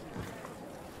sheep.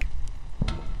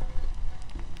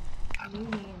 We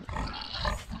need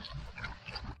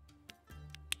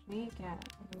we get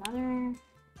another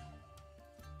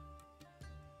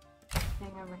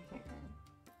thing over here.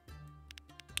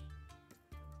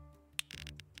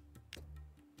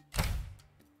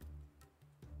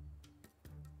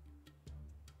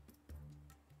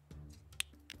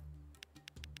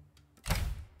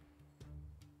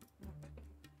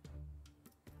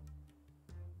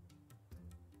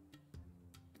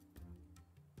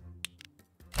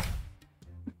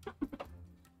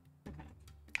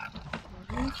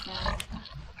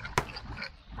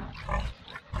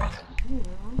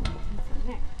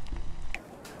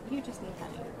 You just need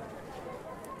honey.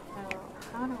 So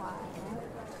how do I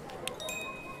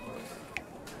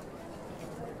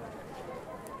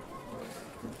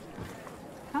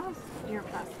how is your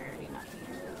prosperity not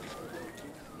here?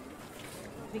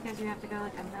 Because you have to go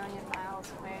like 1,000,000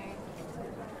 miles away.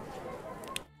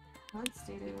 Let's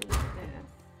do this.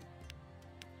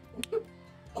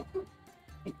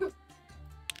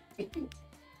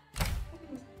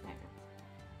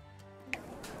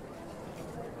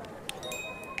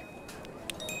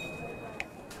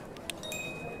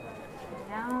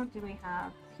 Now do we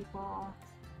have people?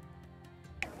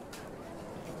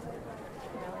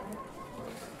 Really?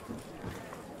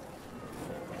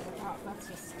 Oh, that's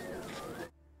just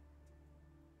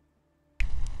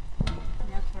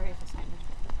no curious assignment.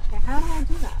 Okay, how do I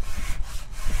do that?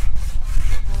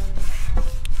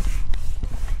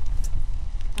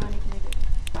 How many can I do?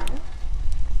 5?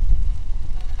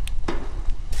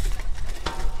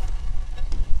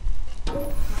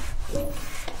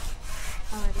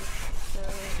 Already. So,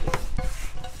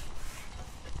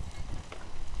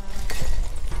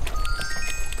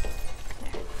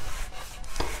 there.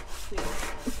 Sweet.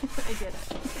 I did it.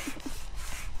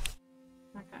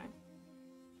 Okay.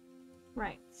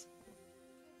 Right.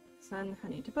 Send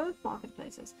honey to both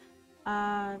marketplaces.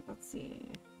 Let's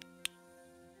see.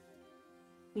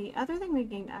 The other thing we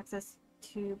gained access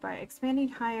to by expanding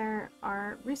higher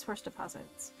are resource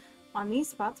deposits. On these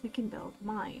spots, we can build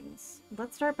mines.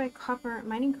 Let's start by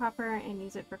mining copper and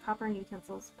use it for copper and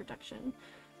utensils production.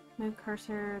 Move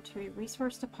cursor to a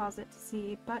resource deposit to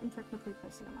see button for quickly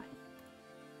placing a mine.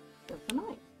 Build the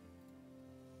mine.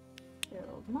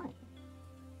 Build mine.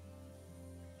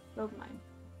 Build mine.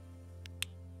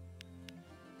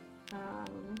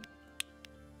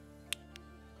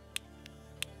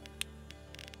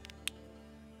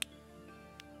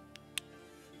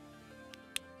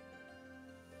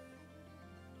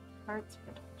 Parts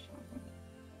production.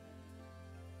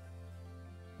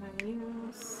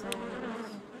 Menu send.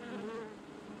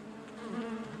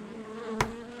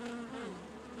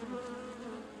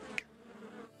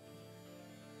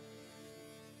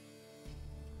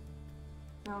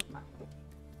 Build mine.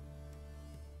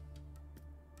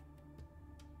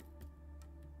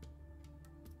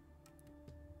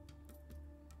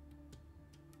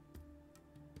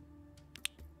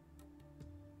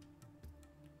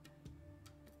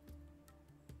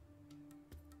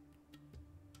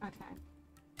 Okay.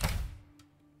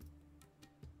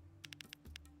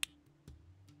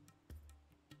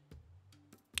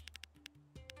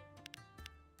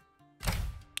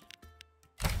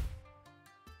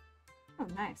 Oh,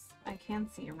 nice. I can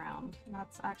see around.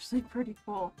 That's actually pretty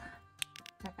cool.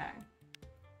 Okay.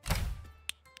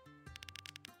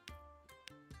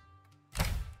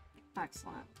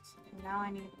 Excellent. Now I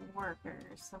need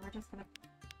workers, so we're just gonna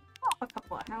pop a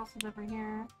couple of houses over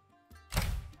here.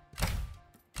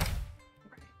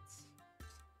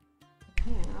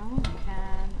 You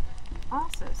can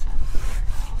also send to your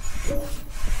house.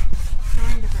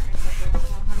 Showing different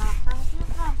resources.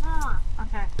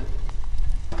 Okay.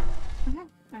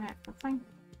 Okay, that's fine.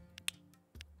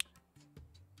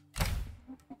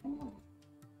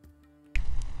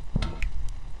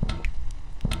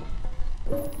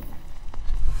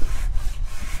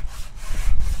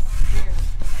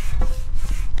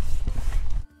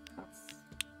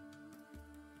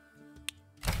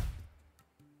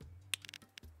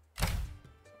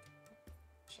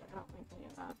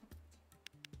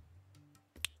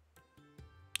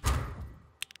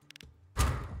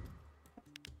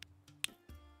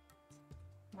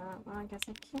 well, I guess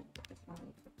I can't put it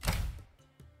on.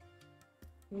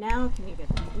 Now can you get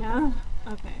this? No?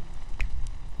 Okay.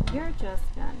 You're just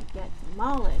gonna get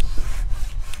demolished.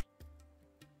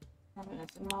 I'm gonna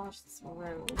demolish this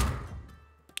road.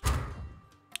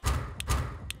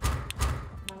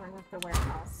 We're with the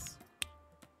warehouse.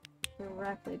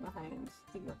 Directly behind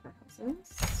the worker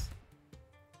houses.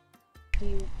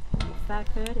 Is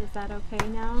that good? Is that okay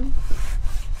now?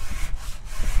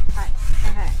 Alright,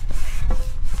 okay.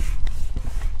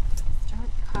 Start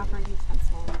copper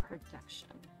utensil production.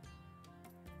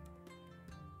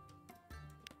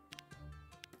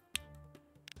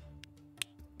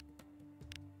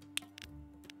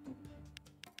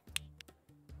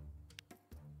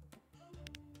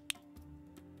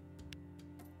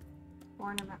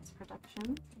 Ornaments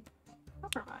production.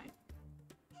 Copper mine.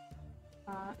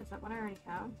 Is that what I already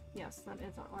have? Yes, that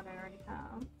is what I already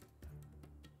have.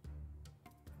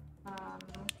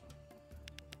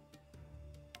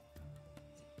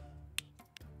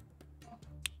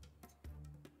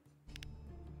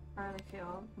 Barley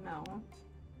field, no.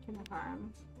 Human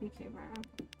farm, beekeeper.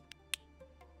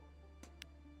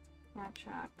 Rat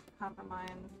track, copper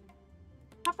mine.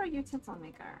 Copper utensil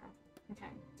maker.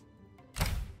 Okay.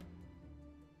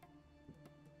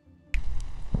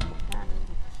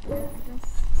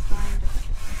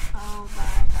 Oh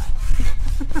my god.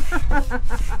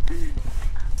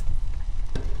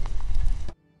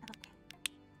 Okay.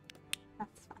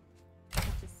 That's fine.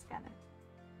 We're just gonna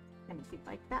keep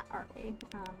like that, aren't we?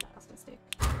 That was a mistake.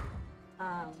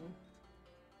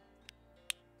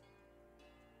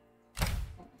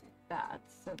 That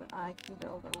so that I can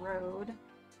build a road.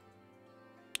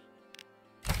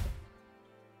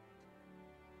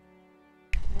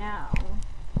 Now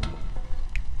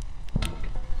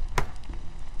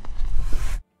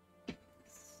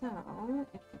so,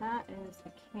 if that is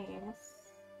the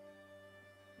case,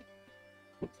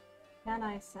 can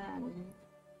I send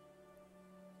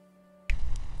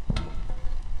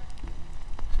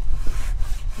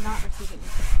not receiving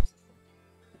resources?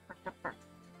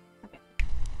 Okay,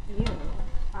 you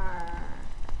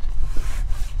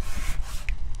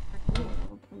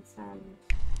can send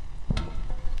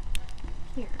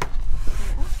here.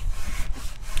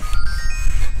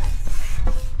 Yes.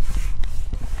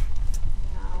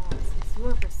 You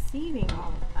are receiving all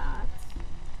of that.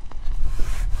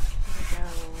 Here we go.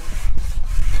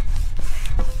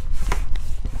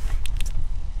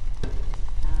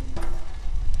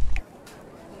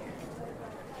 Here.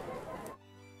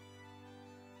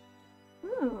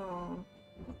 Ooh.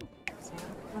 So,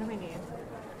 what do we need?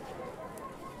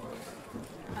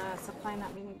 Supply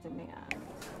not meeting demand.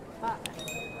 But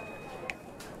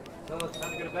So it's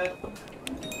time to go to bed.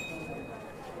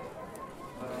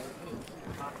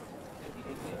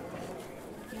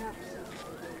 yep.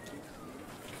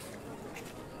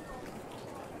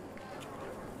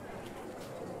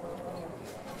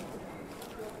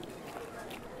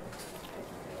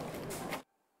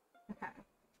 Okay.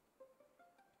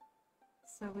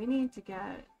 So we need to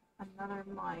get another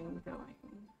mine going.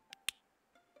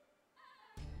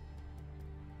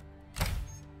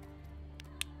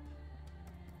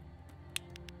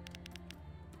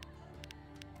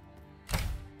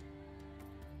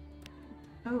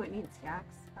 Oh, it needs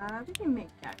yaks. We can make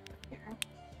yaks up here.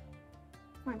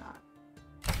 Why not?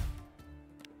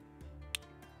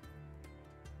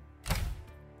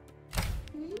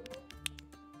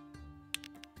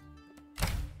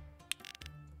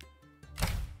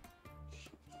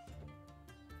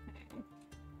 Okay.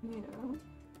 You.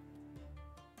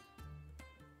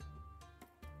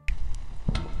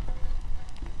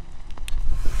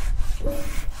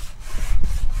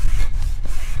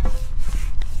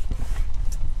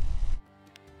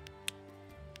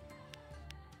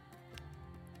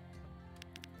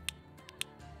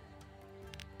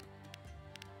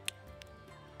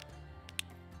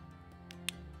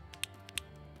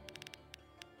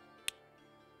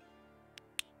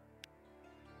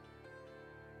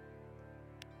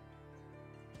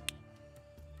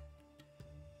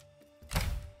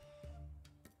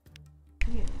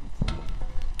 You.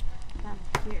 Down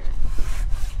here.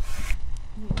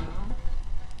 You.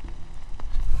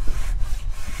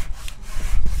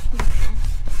 Here.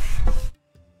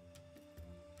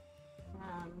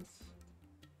 And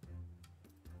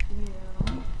you.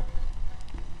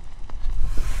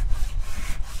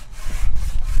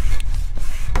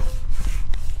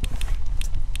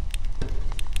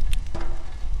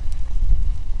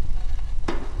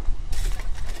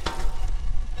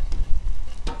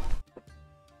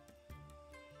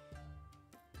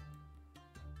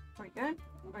 We're good?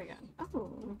 We're good.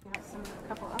 Oh, we have a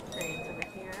couple upgrades over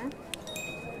here.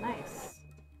 Nice.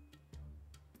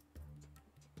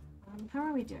 How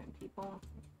are we doing, people?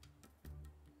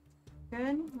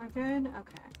 Good? We're good?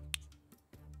 Okay.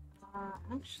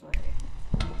 Actually...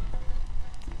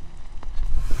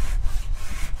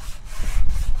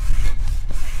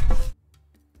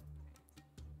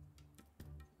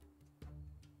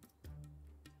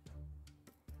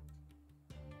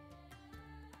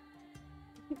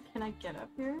 Can I get up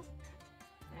here?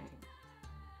 Dang.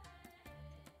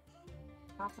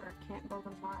 Copper can't build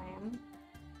a mine.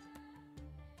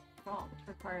 Well,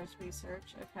 requires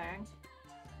research. Okay.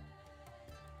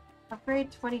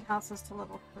 Upgrade 20 houses to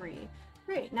level 3.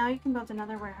 Great, now you can build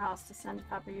another warehouse to send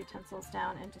copper utensils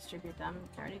down and distribute them.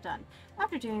 Already done.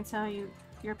 After doing so,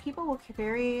 your people will be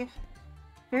very,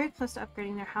 very close to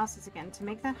upgrading their houses again. To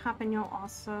make that happen, you'll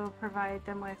also provide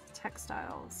them with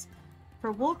textiles.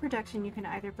 For wool production, you can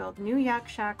either build new yak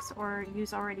shacks or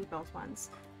use already built ones.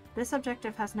 This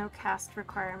objective has no caste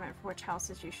requirement for which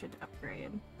houses you should upgrade.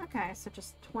 Okay, so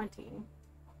just 20.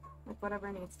 Like,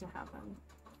 whatever needs to happen.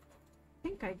 I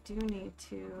think I do need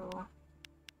to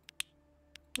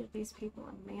give these people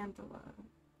a mandala.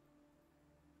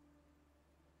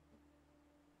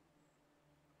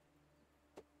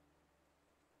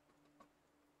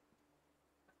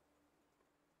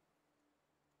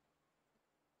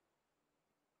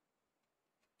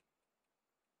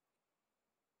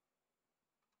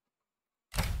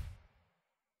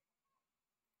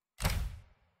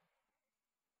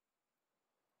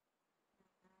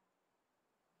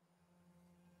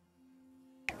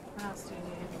 What else do you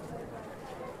need?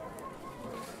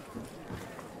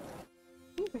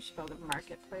 I think we should build a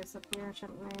marketplace up here,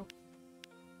 shouldn't we?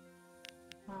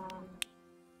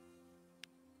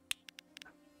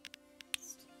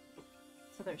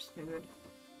 So there's food.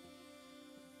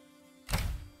 Let's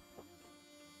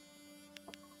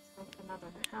make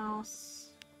another house.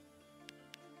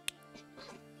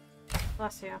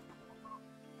 Bless you. I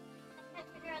can't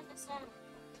figure out the sound.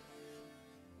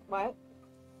 What?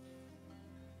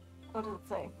 What did it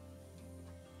say?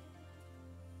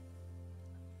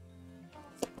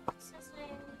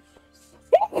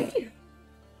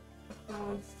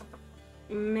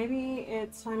 Maybe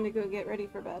it's time to go get ready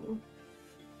for bed.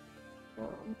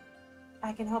 So,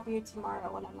 I can help you tomorrow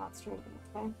when I'm not streaming,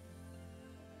 okay?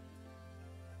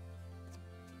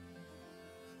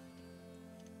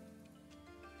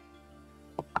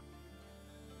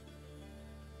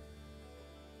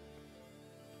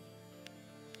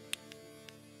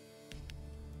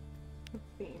 Let's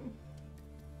see.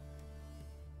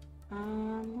 I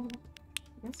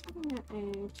guess we're gonna get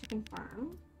a chicken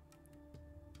farm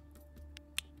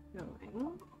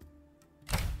going.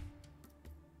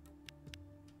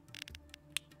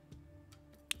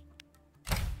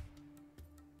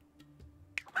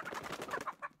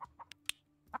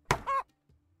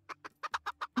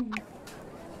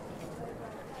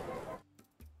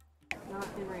 Not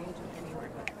in range of anywhere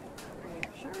but that. Are you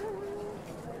sure?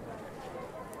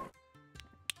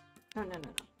 Oh, no.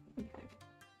 Okay.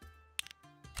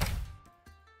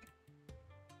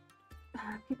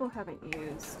 People haven't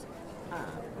used,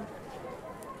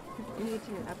 we need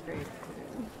to upgrade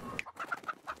food.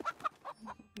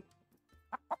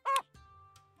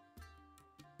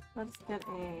 Let's get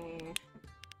a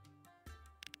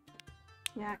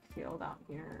yak field out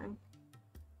here.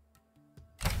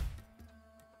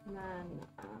 And then,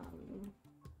 a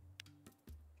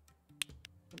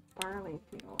barley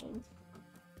field.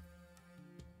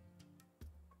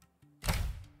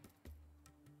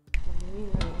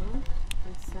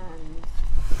 And send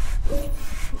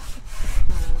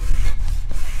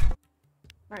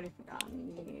I've already forgotten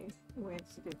the ways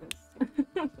to do this.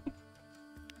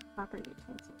 Copper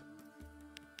utensil.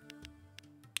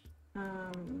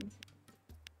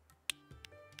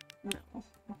 No.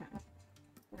 Okay.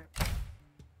 There.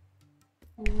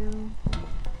 You.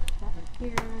 That one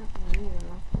here. And you.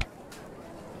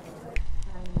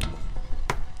 And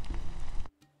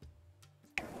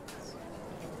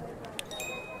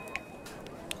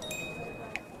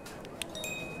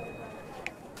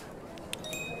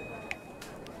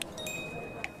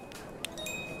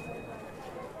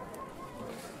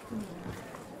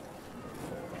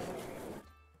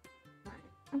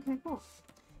okay, cool.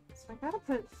 So I gotta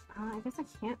put, I guess I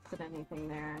can't put anything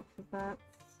there, because that's,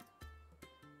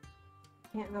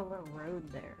 can't build a road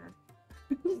there.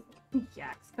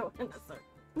 Yaks go in a circle.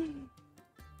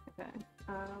 Okay,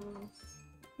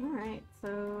 alright,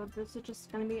 so this is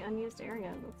just gonna be unused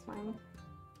area, that's fine.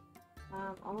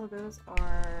 All of those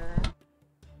are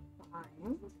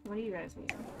fine. What do you guys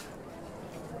need?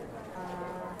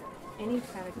 Any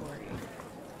category.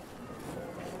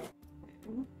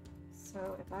 Okay.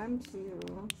 So if I'm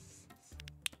to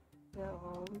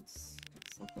build,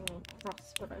 say, something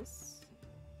prosperous.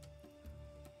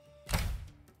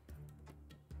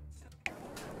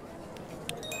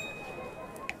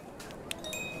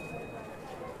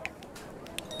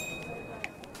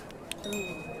 Ooh,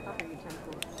 copper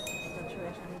utensils.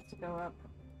 Saturation needs to go up.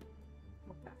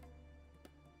 Okay.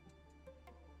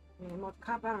 We need more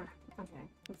copper. Okay,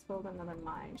 let's build another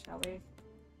mine, shall we?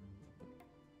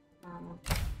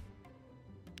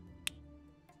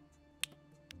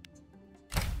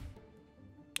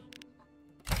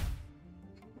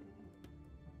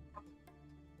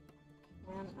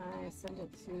 Can I send it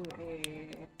to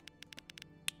a...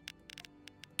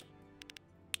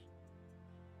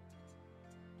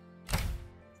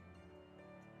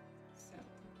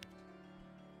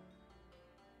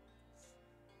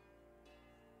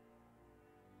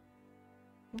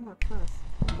 Oh, plus.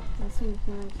 Missing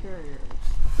human carriers.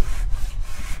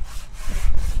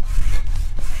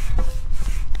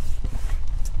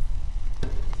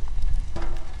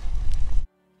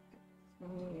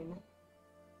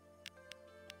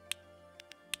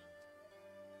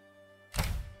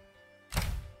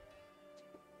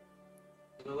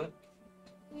 Lilith?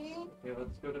 Yeah,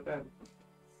 let's go to bed.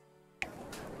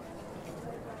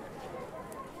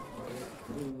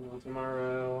 Ooh,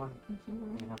 tomorrow.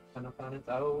 We have a ton of fun.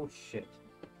 Oh shit.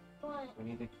 What? We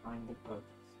need to find the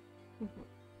books.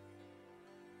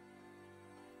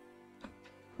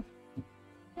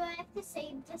 Do I have to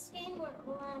save this game or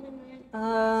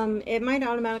automatically? It might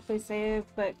automatically save,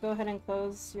 but go ahead and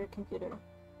close your computer.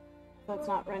 So it's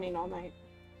not running all night.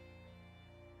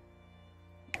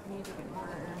 I need to get more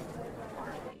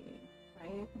barley,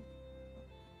 right?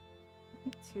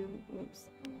 Oops.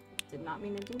 Did not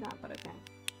mean to do that, but okay.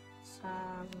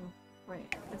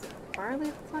 Wait, is it barley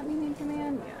that's not meeting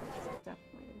demand? Yes,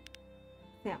 definitely.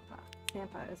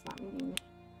 Sampa is not meeting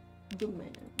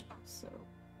demand, so.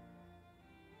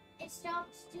 It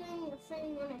stops doing the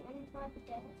thing when I unplug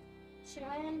it. Should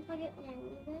I unplug it when I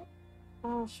leave it?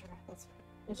 Oh, sure, that's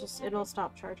fine. It'll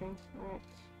stop charging. Alright.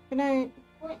 Good night.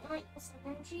 What, like this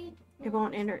energy? It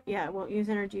won't it won't use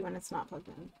energy when it's not plugged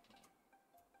in.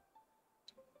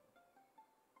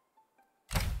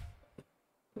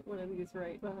 Put one of these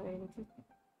right behind.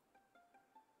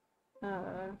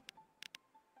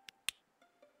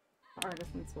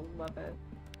 Artisans will love it.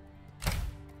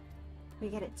 We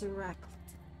get it direct.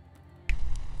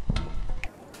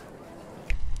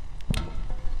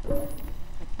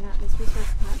 This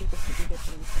resource cannot be distributed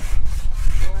from this.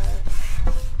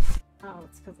 What? Oh,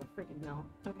 it's because of freaking mill.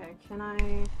 Okay, can I...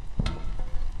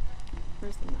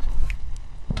 Where's the mill?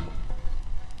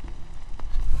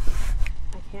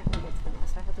 I can't make it to the mill,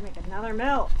 so I have to make another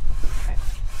mill! Okay.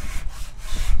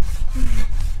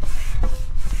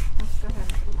 Let's go ahead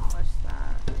and demolish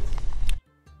that.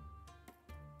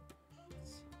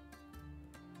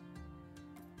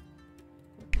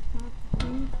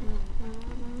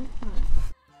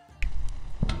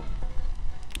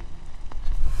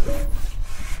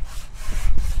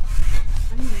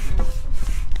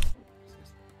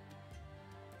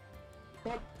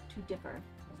 Beg to differ.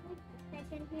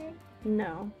 Second here?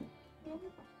 No. Okay,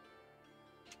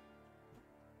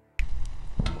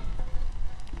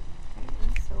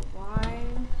 so why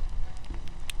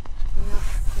not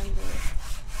send it?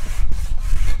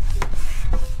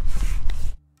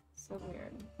 So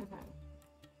weird. Okay.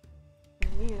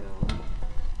 You.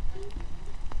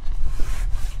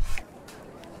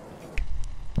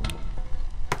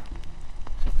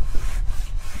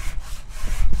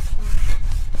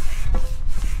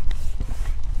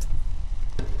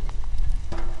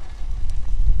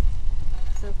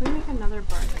 So if we make another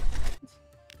barley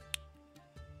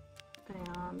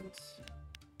and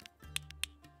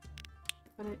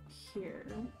put it here.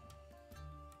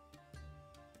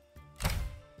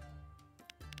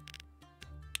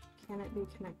 Can it be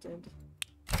connected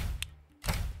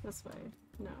this way?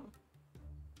 No.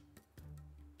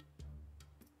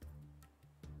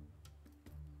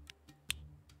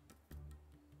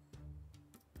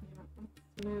 Yeah,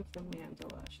 let's move the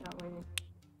mandala, shall we?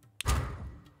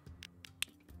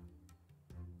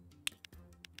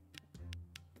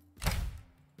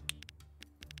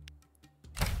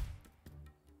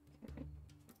 Okay.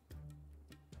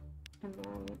 And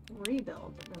then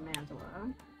rebuild the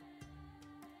mandala.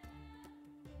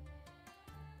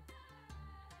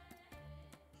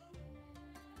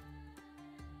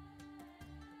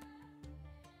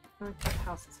 Let's put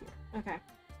houses here. Okay.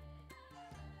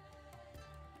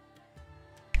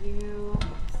 You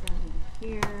send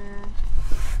here.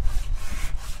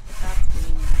 If that's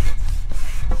being met.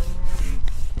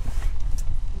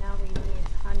 And now we need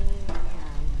honey and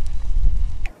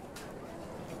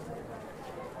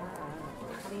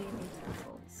honey and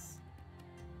utensils.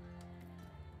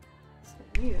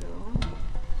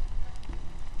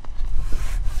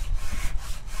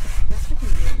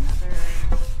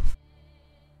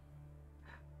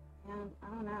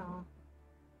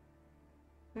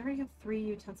 We already have 3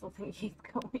 utensil thingies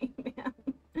going,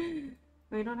 man.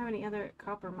 We don't have any other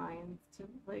copper mines to,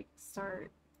 like,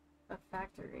 start a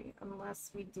factory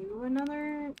unless we do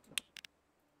another.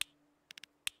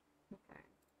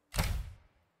 Okay.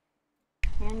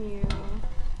 Can you?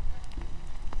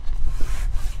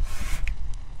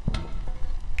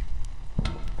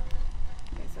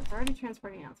 Okay, so it's already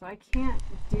transporting out, so I can't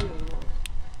do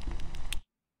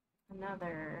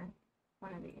another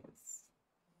one of these.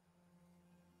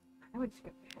 I would go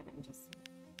ahead and just.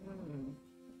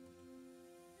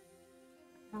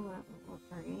 How about what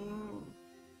are you?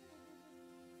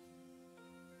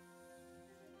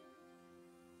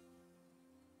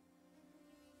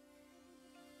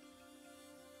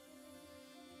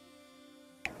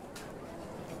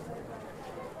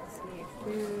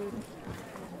 Food.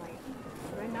 Like,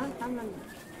 do I not have them?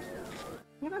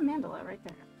 You have a mandala right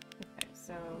there. Okay,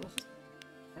 so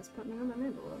let's put me on the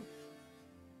mandala.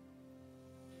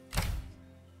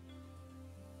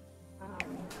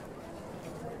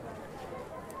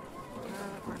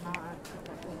 Or not.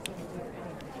 That doesn't seem to do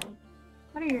anything.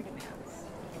 What are your demands?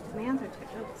 Demands are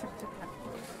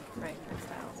right,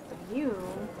 textiles. But you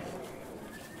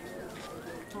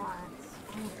want.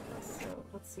 So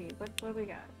let's see, what do we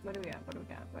got? What do we got?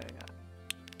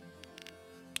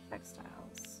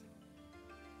 Textiles.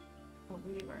 A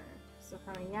weaver. So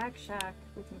from a yak shack,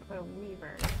 we can put a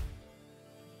weaver.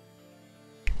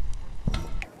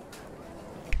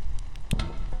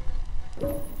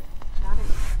 Not a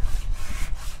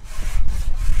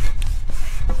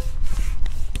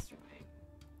destroy.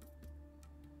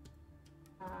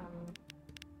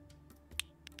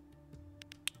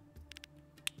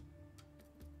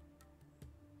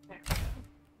 There we go.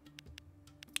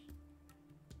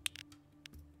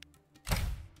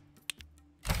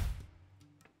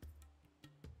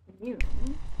 You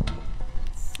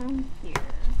some here.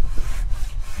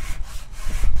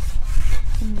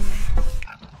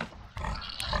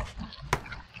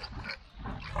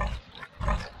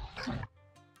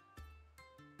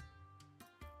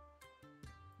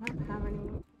 I don't have any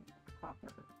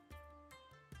copper.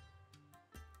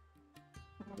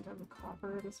 I haven't done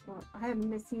copper this one. I have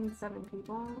missing 7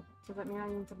 people. Does that mean I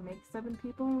need to make 7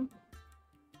 people?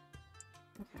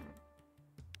 Okay.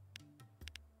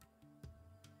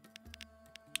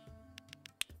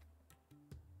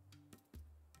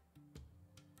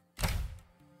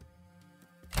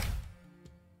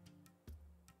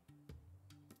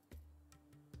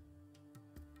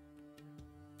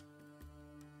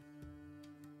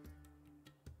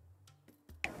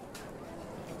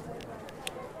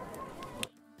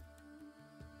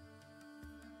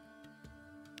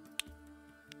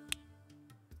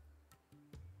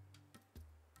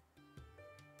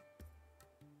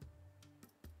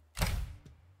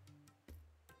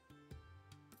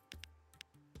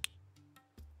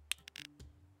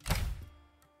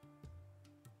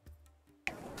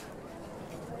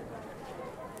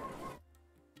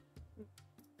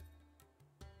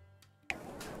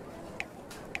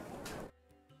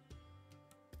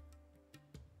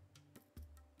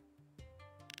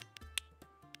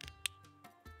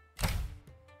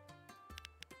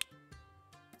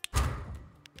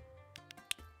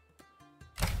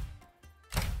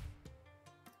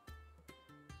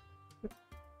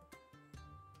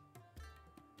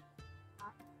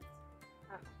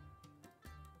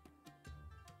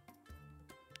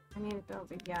 I need to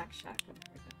build a yak shack up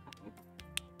here.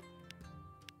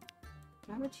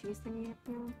 Do I have a cheese thingy up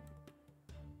here?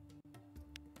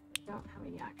 I don't have a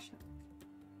yak shack.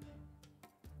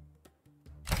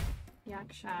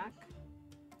 Yak shack.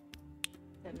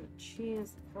 Then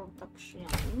cheese production.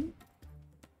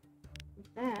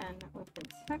 Then with the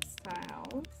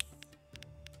textiles,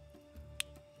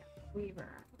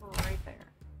 weaver right there.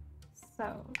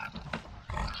 So.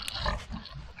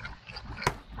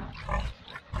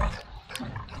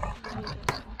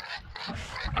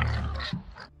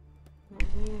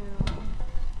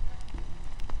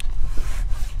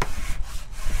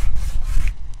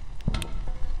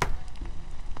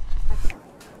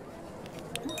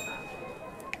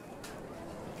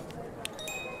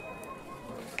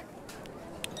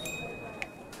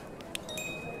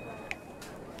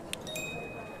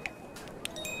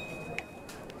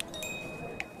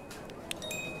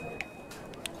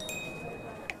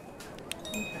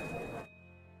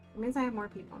 Means I have more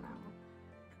people now.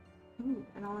 Ooh,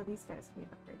 and all of these guys can be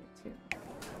upgraded too.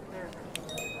 There.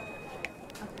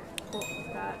 Okay, cool.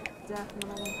 That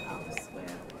definitely helps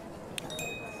with that.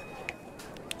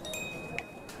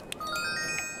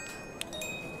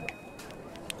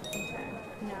 Okay,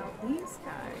 now these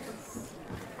guys.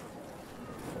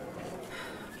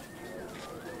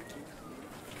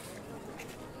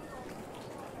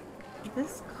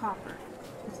 this copper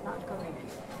is not going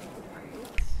anywhere, right?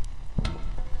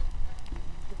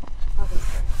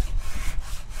 Obviously.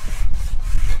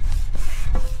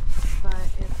 But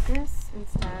if this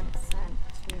instead sent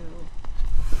to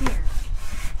here,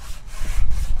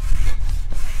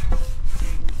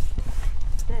 and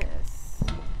this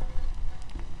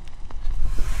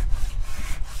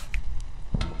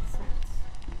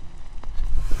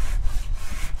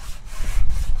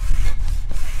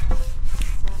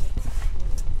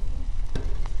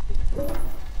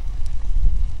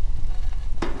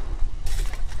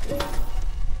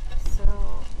so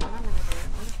what I'm gonna do,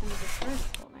 I'm just gonna destroy this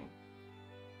building.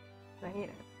 I hate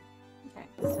it. Okay,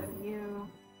 so you,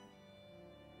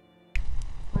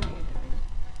 what are you doing?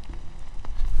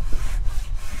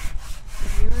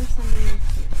 You are sending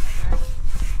here, correct?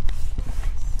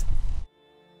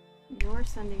 You're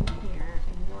sending here,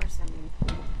 and you're sending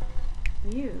here.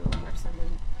 You are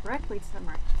sending directly to the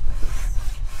marketplace.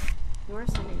 You're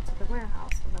sending to the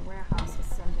warehouse, and the warehouse is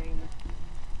sending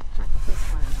marketplace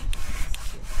 1 and marketplace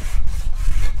 2.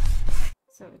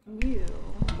 So you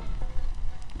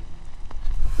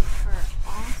are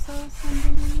also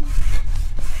sending.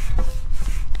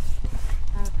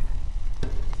 Okay.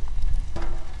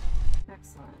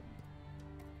 Excellent.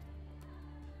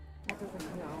 That doesn't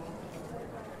go at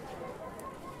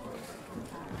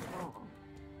all.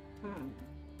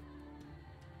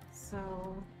 So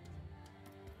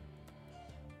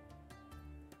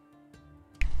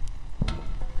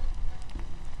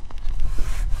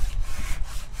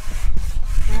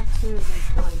that too is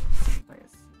going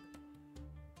someplace.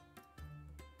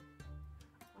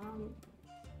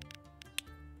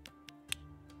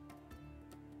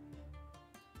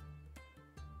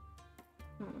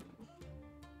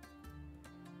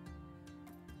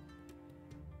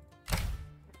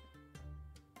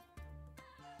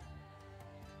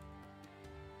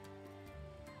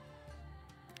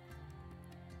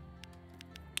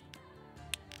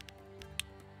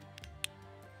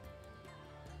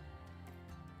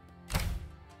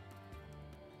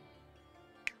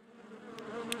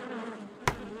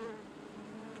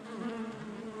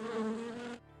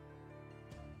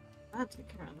 That took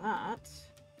care of that.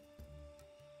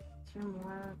 Is there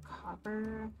more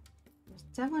copper? There's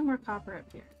definitely more copper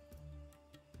up here.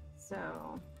 So,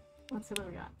 let's see what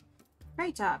we got.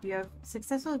 Great job! You have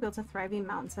successfully built a thriving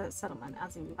mountain settlement.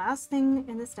 As the last thing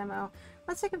in this demo,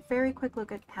 let's take a very quick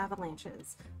look at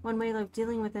avalanches. One way of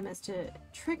dealing with them is to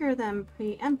trigger them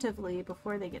preemptively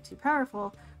before they get too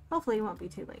powerful. Hopefully it won't be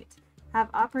too late.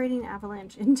 Have operating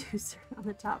avalanche inducer on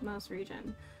the topmost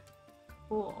region.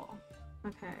 Cool.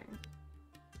 Okay.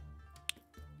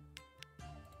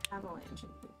 Avalanche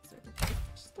inducer.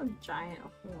 Just a giant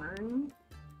horn.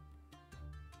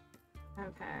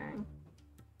 Okay.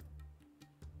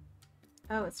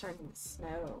 Oh, it's starting to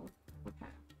snow.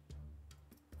 Okay.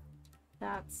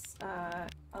 That's a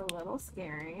little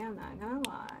scary, I'm not gonna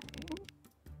lie.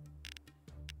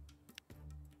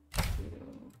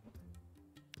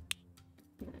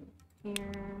 And then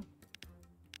here.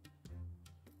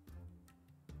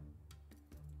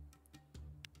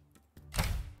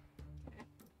 Okay.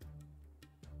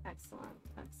 Excellent,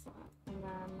 excellent. And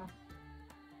then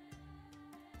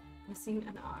missing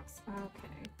an ox.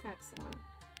 Okay, excellent.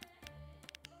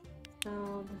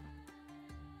 Build.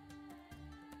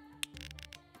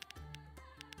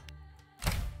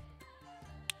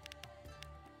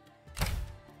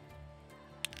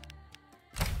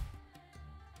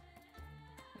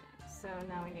 So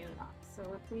now we need an ox. So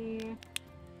if we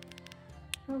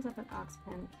build up an ox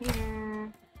pen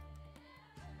here.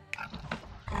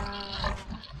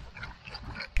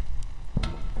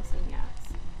 Missing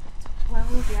yaks.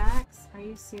 12 yaks? Are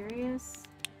you serious?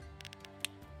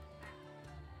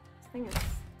 This thing is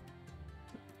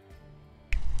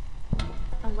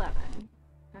 11.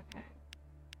 Okay.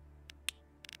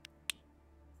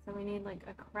 So we need like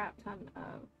a crap ton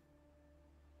of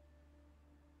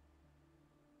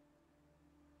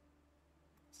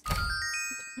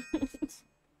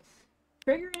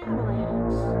trigger an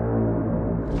avalanche.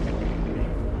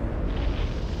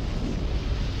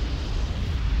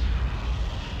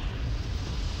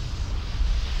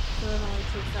 So it only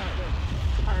takes out like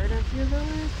part of your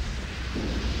village.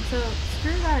 So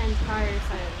screw that entire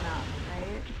side of the mountain,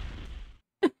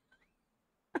 right?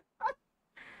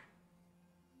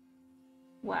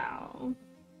 Wow.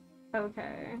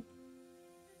 Okay.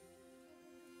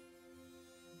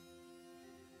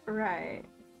 Right.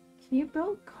 Can you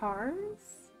build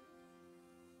cars?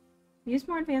 Use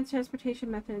more advanced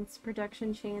transportation methods,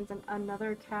 production chains, and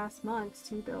another caste monks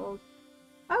to build.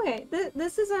 Okay,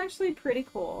 this is actually pretty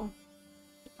cool.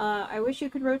 I wish you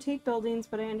could rotate buildings,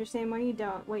 but I understand why you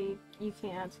don't. Why you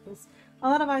can't, because a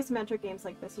lot of isometric games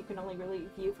like this, you can only really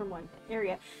view from one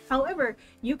area. However,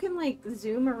 you can like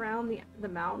zoom around the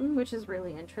mountain, which is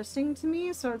really interesting to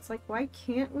me. So it's like, why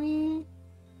can't we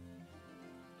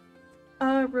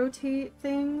rotate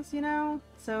things? You know?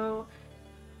 So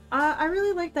I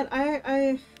really like that.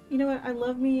 I you know what? I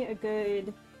love me a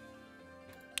good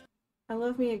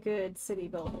city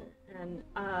builder. And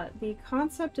the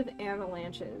concept of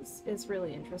avalanches is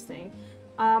really interesting.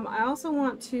 I also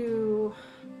want to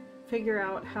figure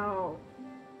out how,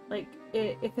 like,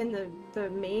 if in the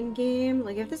main game,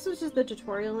 like if this was just the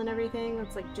tutorial and everything,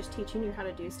 it's like just teaching you how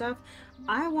to do stuff,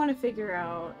 I want to figure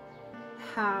out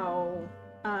how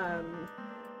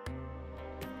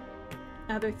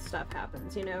other stuff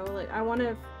happens, you know? Like, I want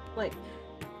to, like,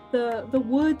 the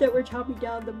wood that we're chopping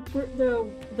down,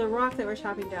 the rock that we're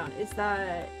chopping down, is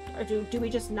that, or do we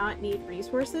just not need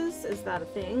resources? Is that a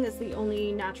thing? Is the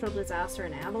only natural disaster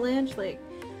an avalanche? Like,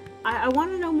 I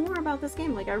want to know more about this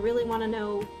game. Like, I really want to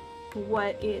know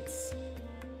what it's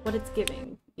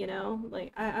giving, you know?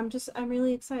 Like, I'm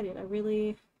really excited. I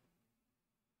really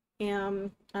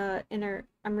am, I'm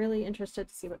really interested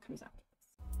to see what comes out.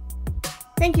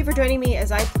 Thank you for joining me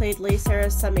as I played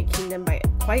Laysara Summit Kingdom by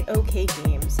Quite OK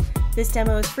Games. This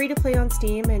demo is free to play on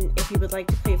Steam, and if you would like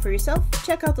to play it for yourself,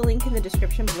 check out the link in the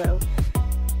description below.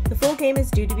 The full game is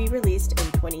due to be released in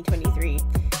 2023.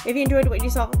 If you enjoyed what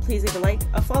you saw, please leave a like,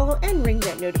 a follow, and ring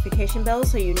that notification bell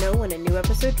so you know when a new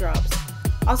episode drops.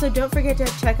 Also, don't forget to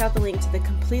check out the link to the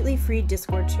completely free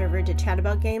Discord server to chat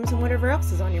about games and whatever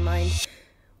else is on your mind.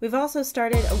 We've also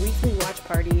started a weekly watch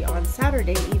party on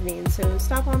Saturday evening, so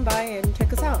stop on by and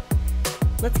check us out.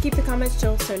 Let's keep the comments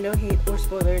chill, so no hate or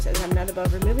spoilers, as I'm not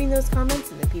above removing those comments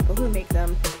and the people who make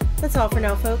them. That's all for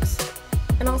now, folks,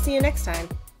 and I'll see you next time.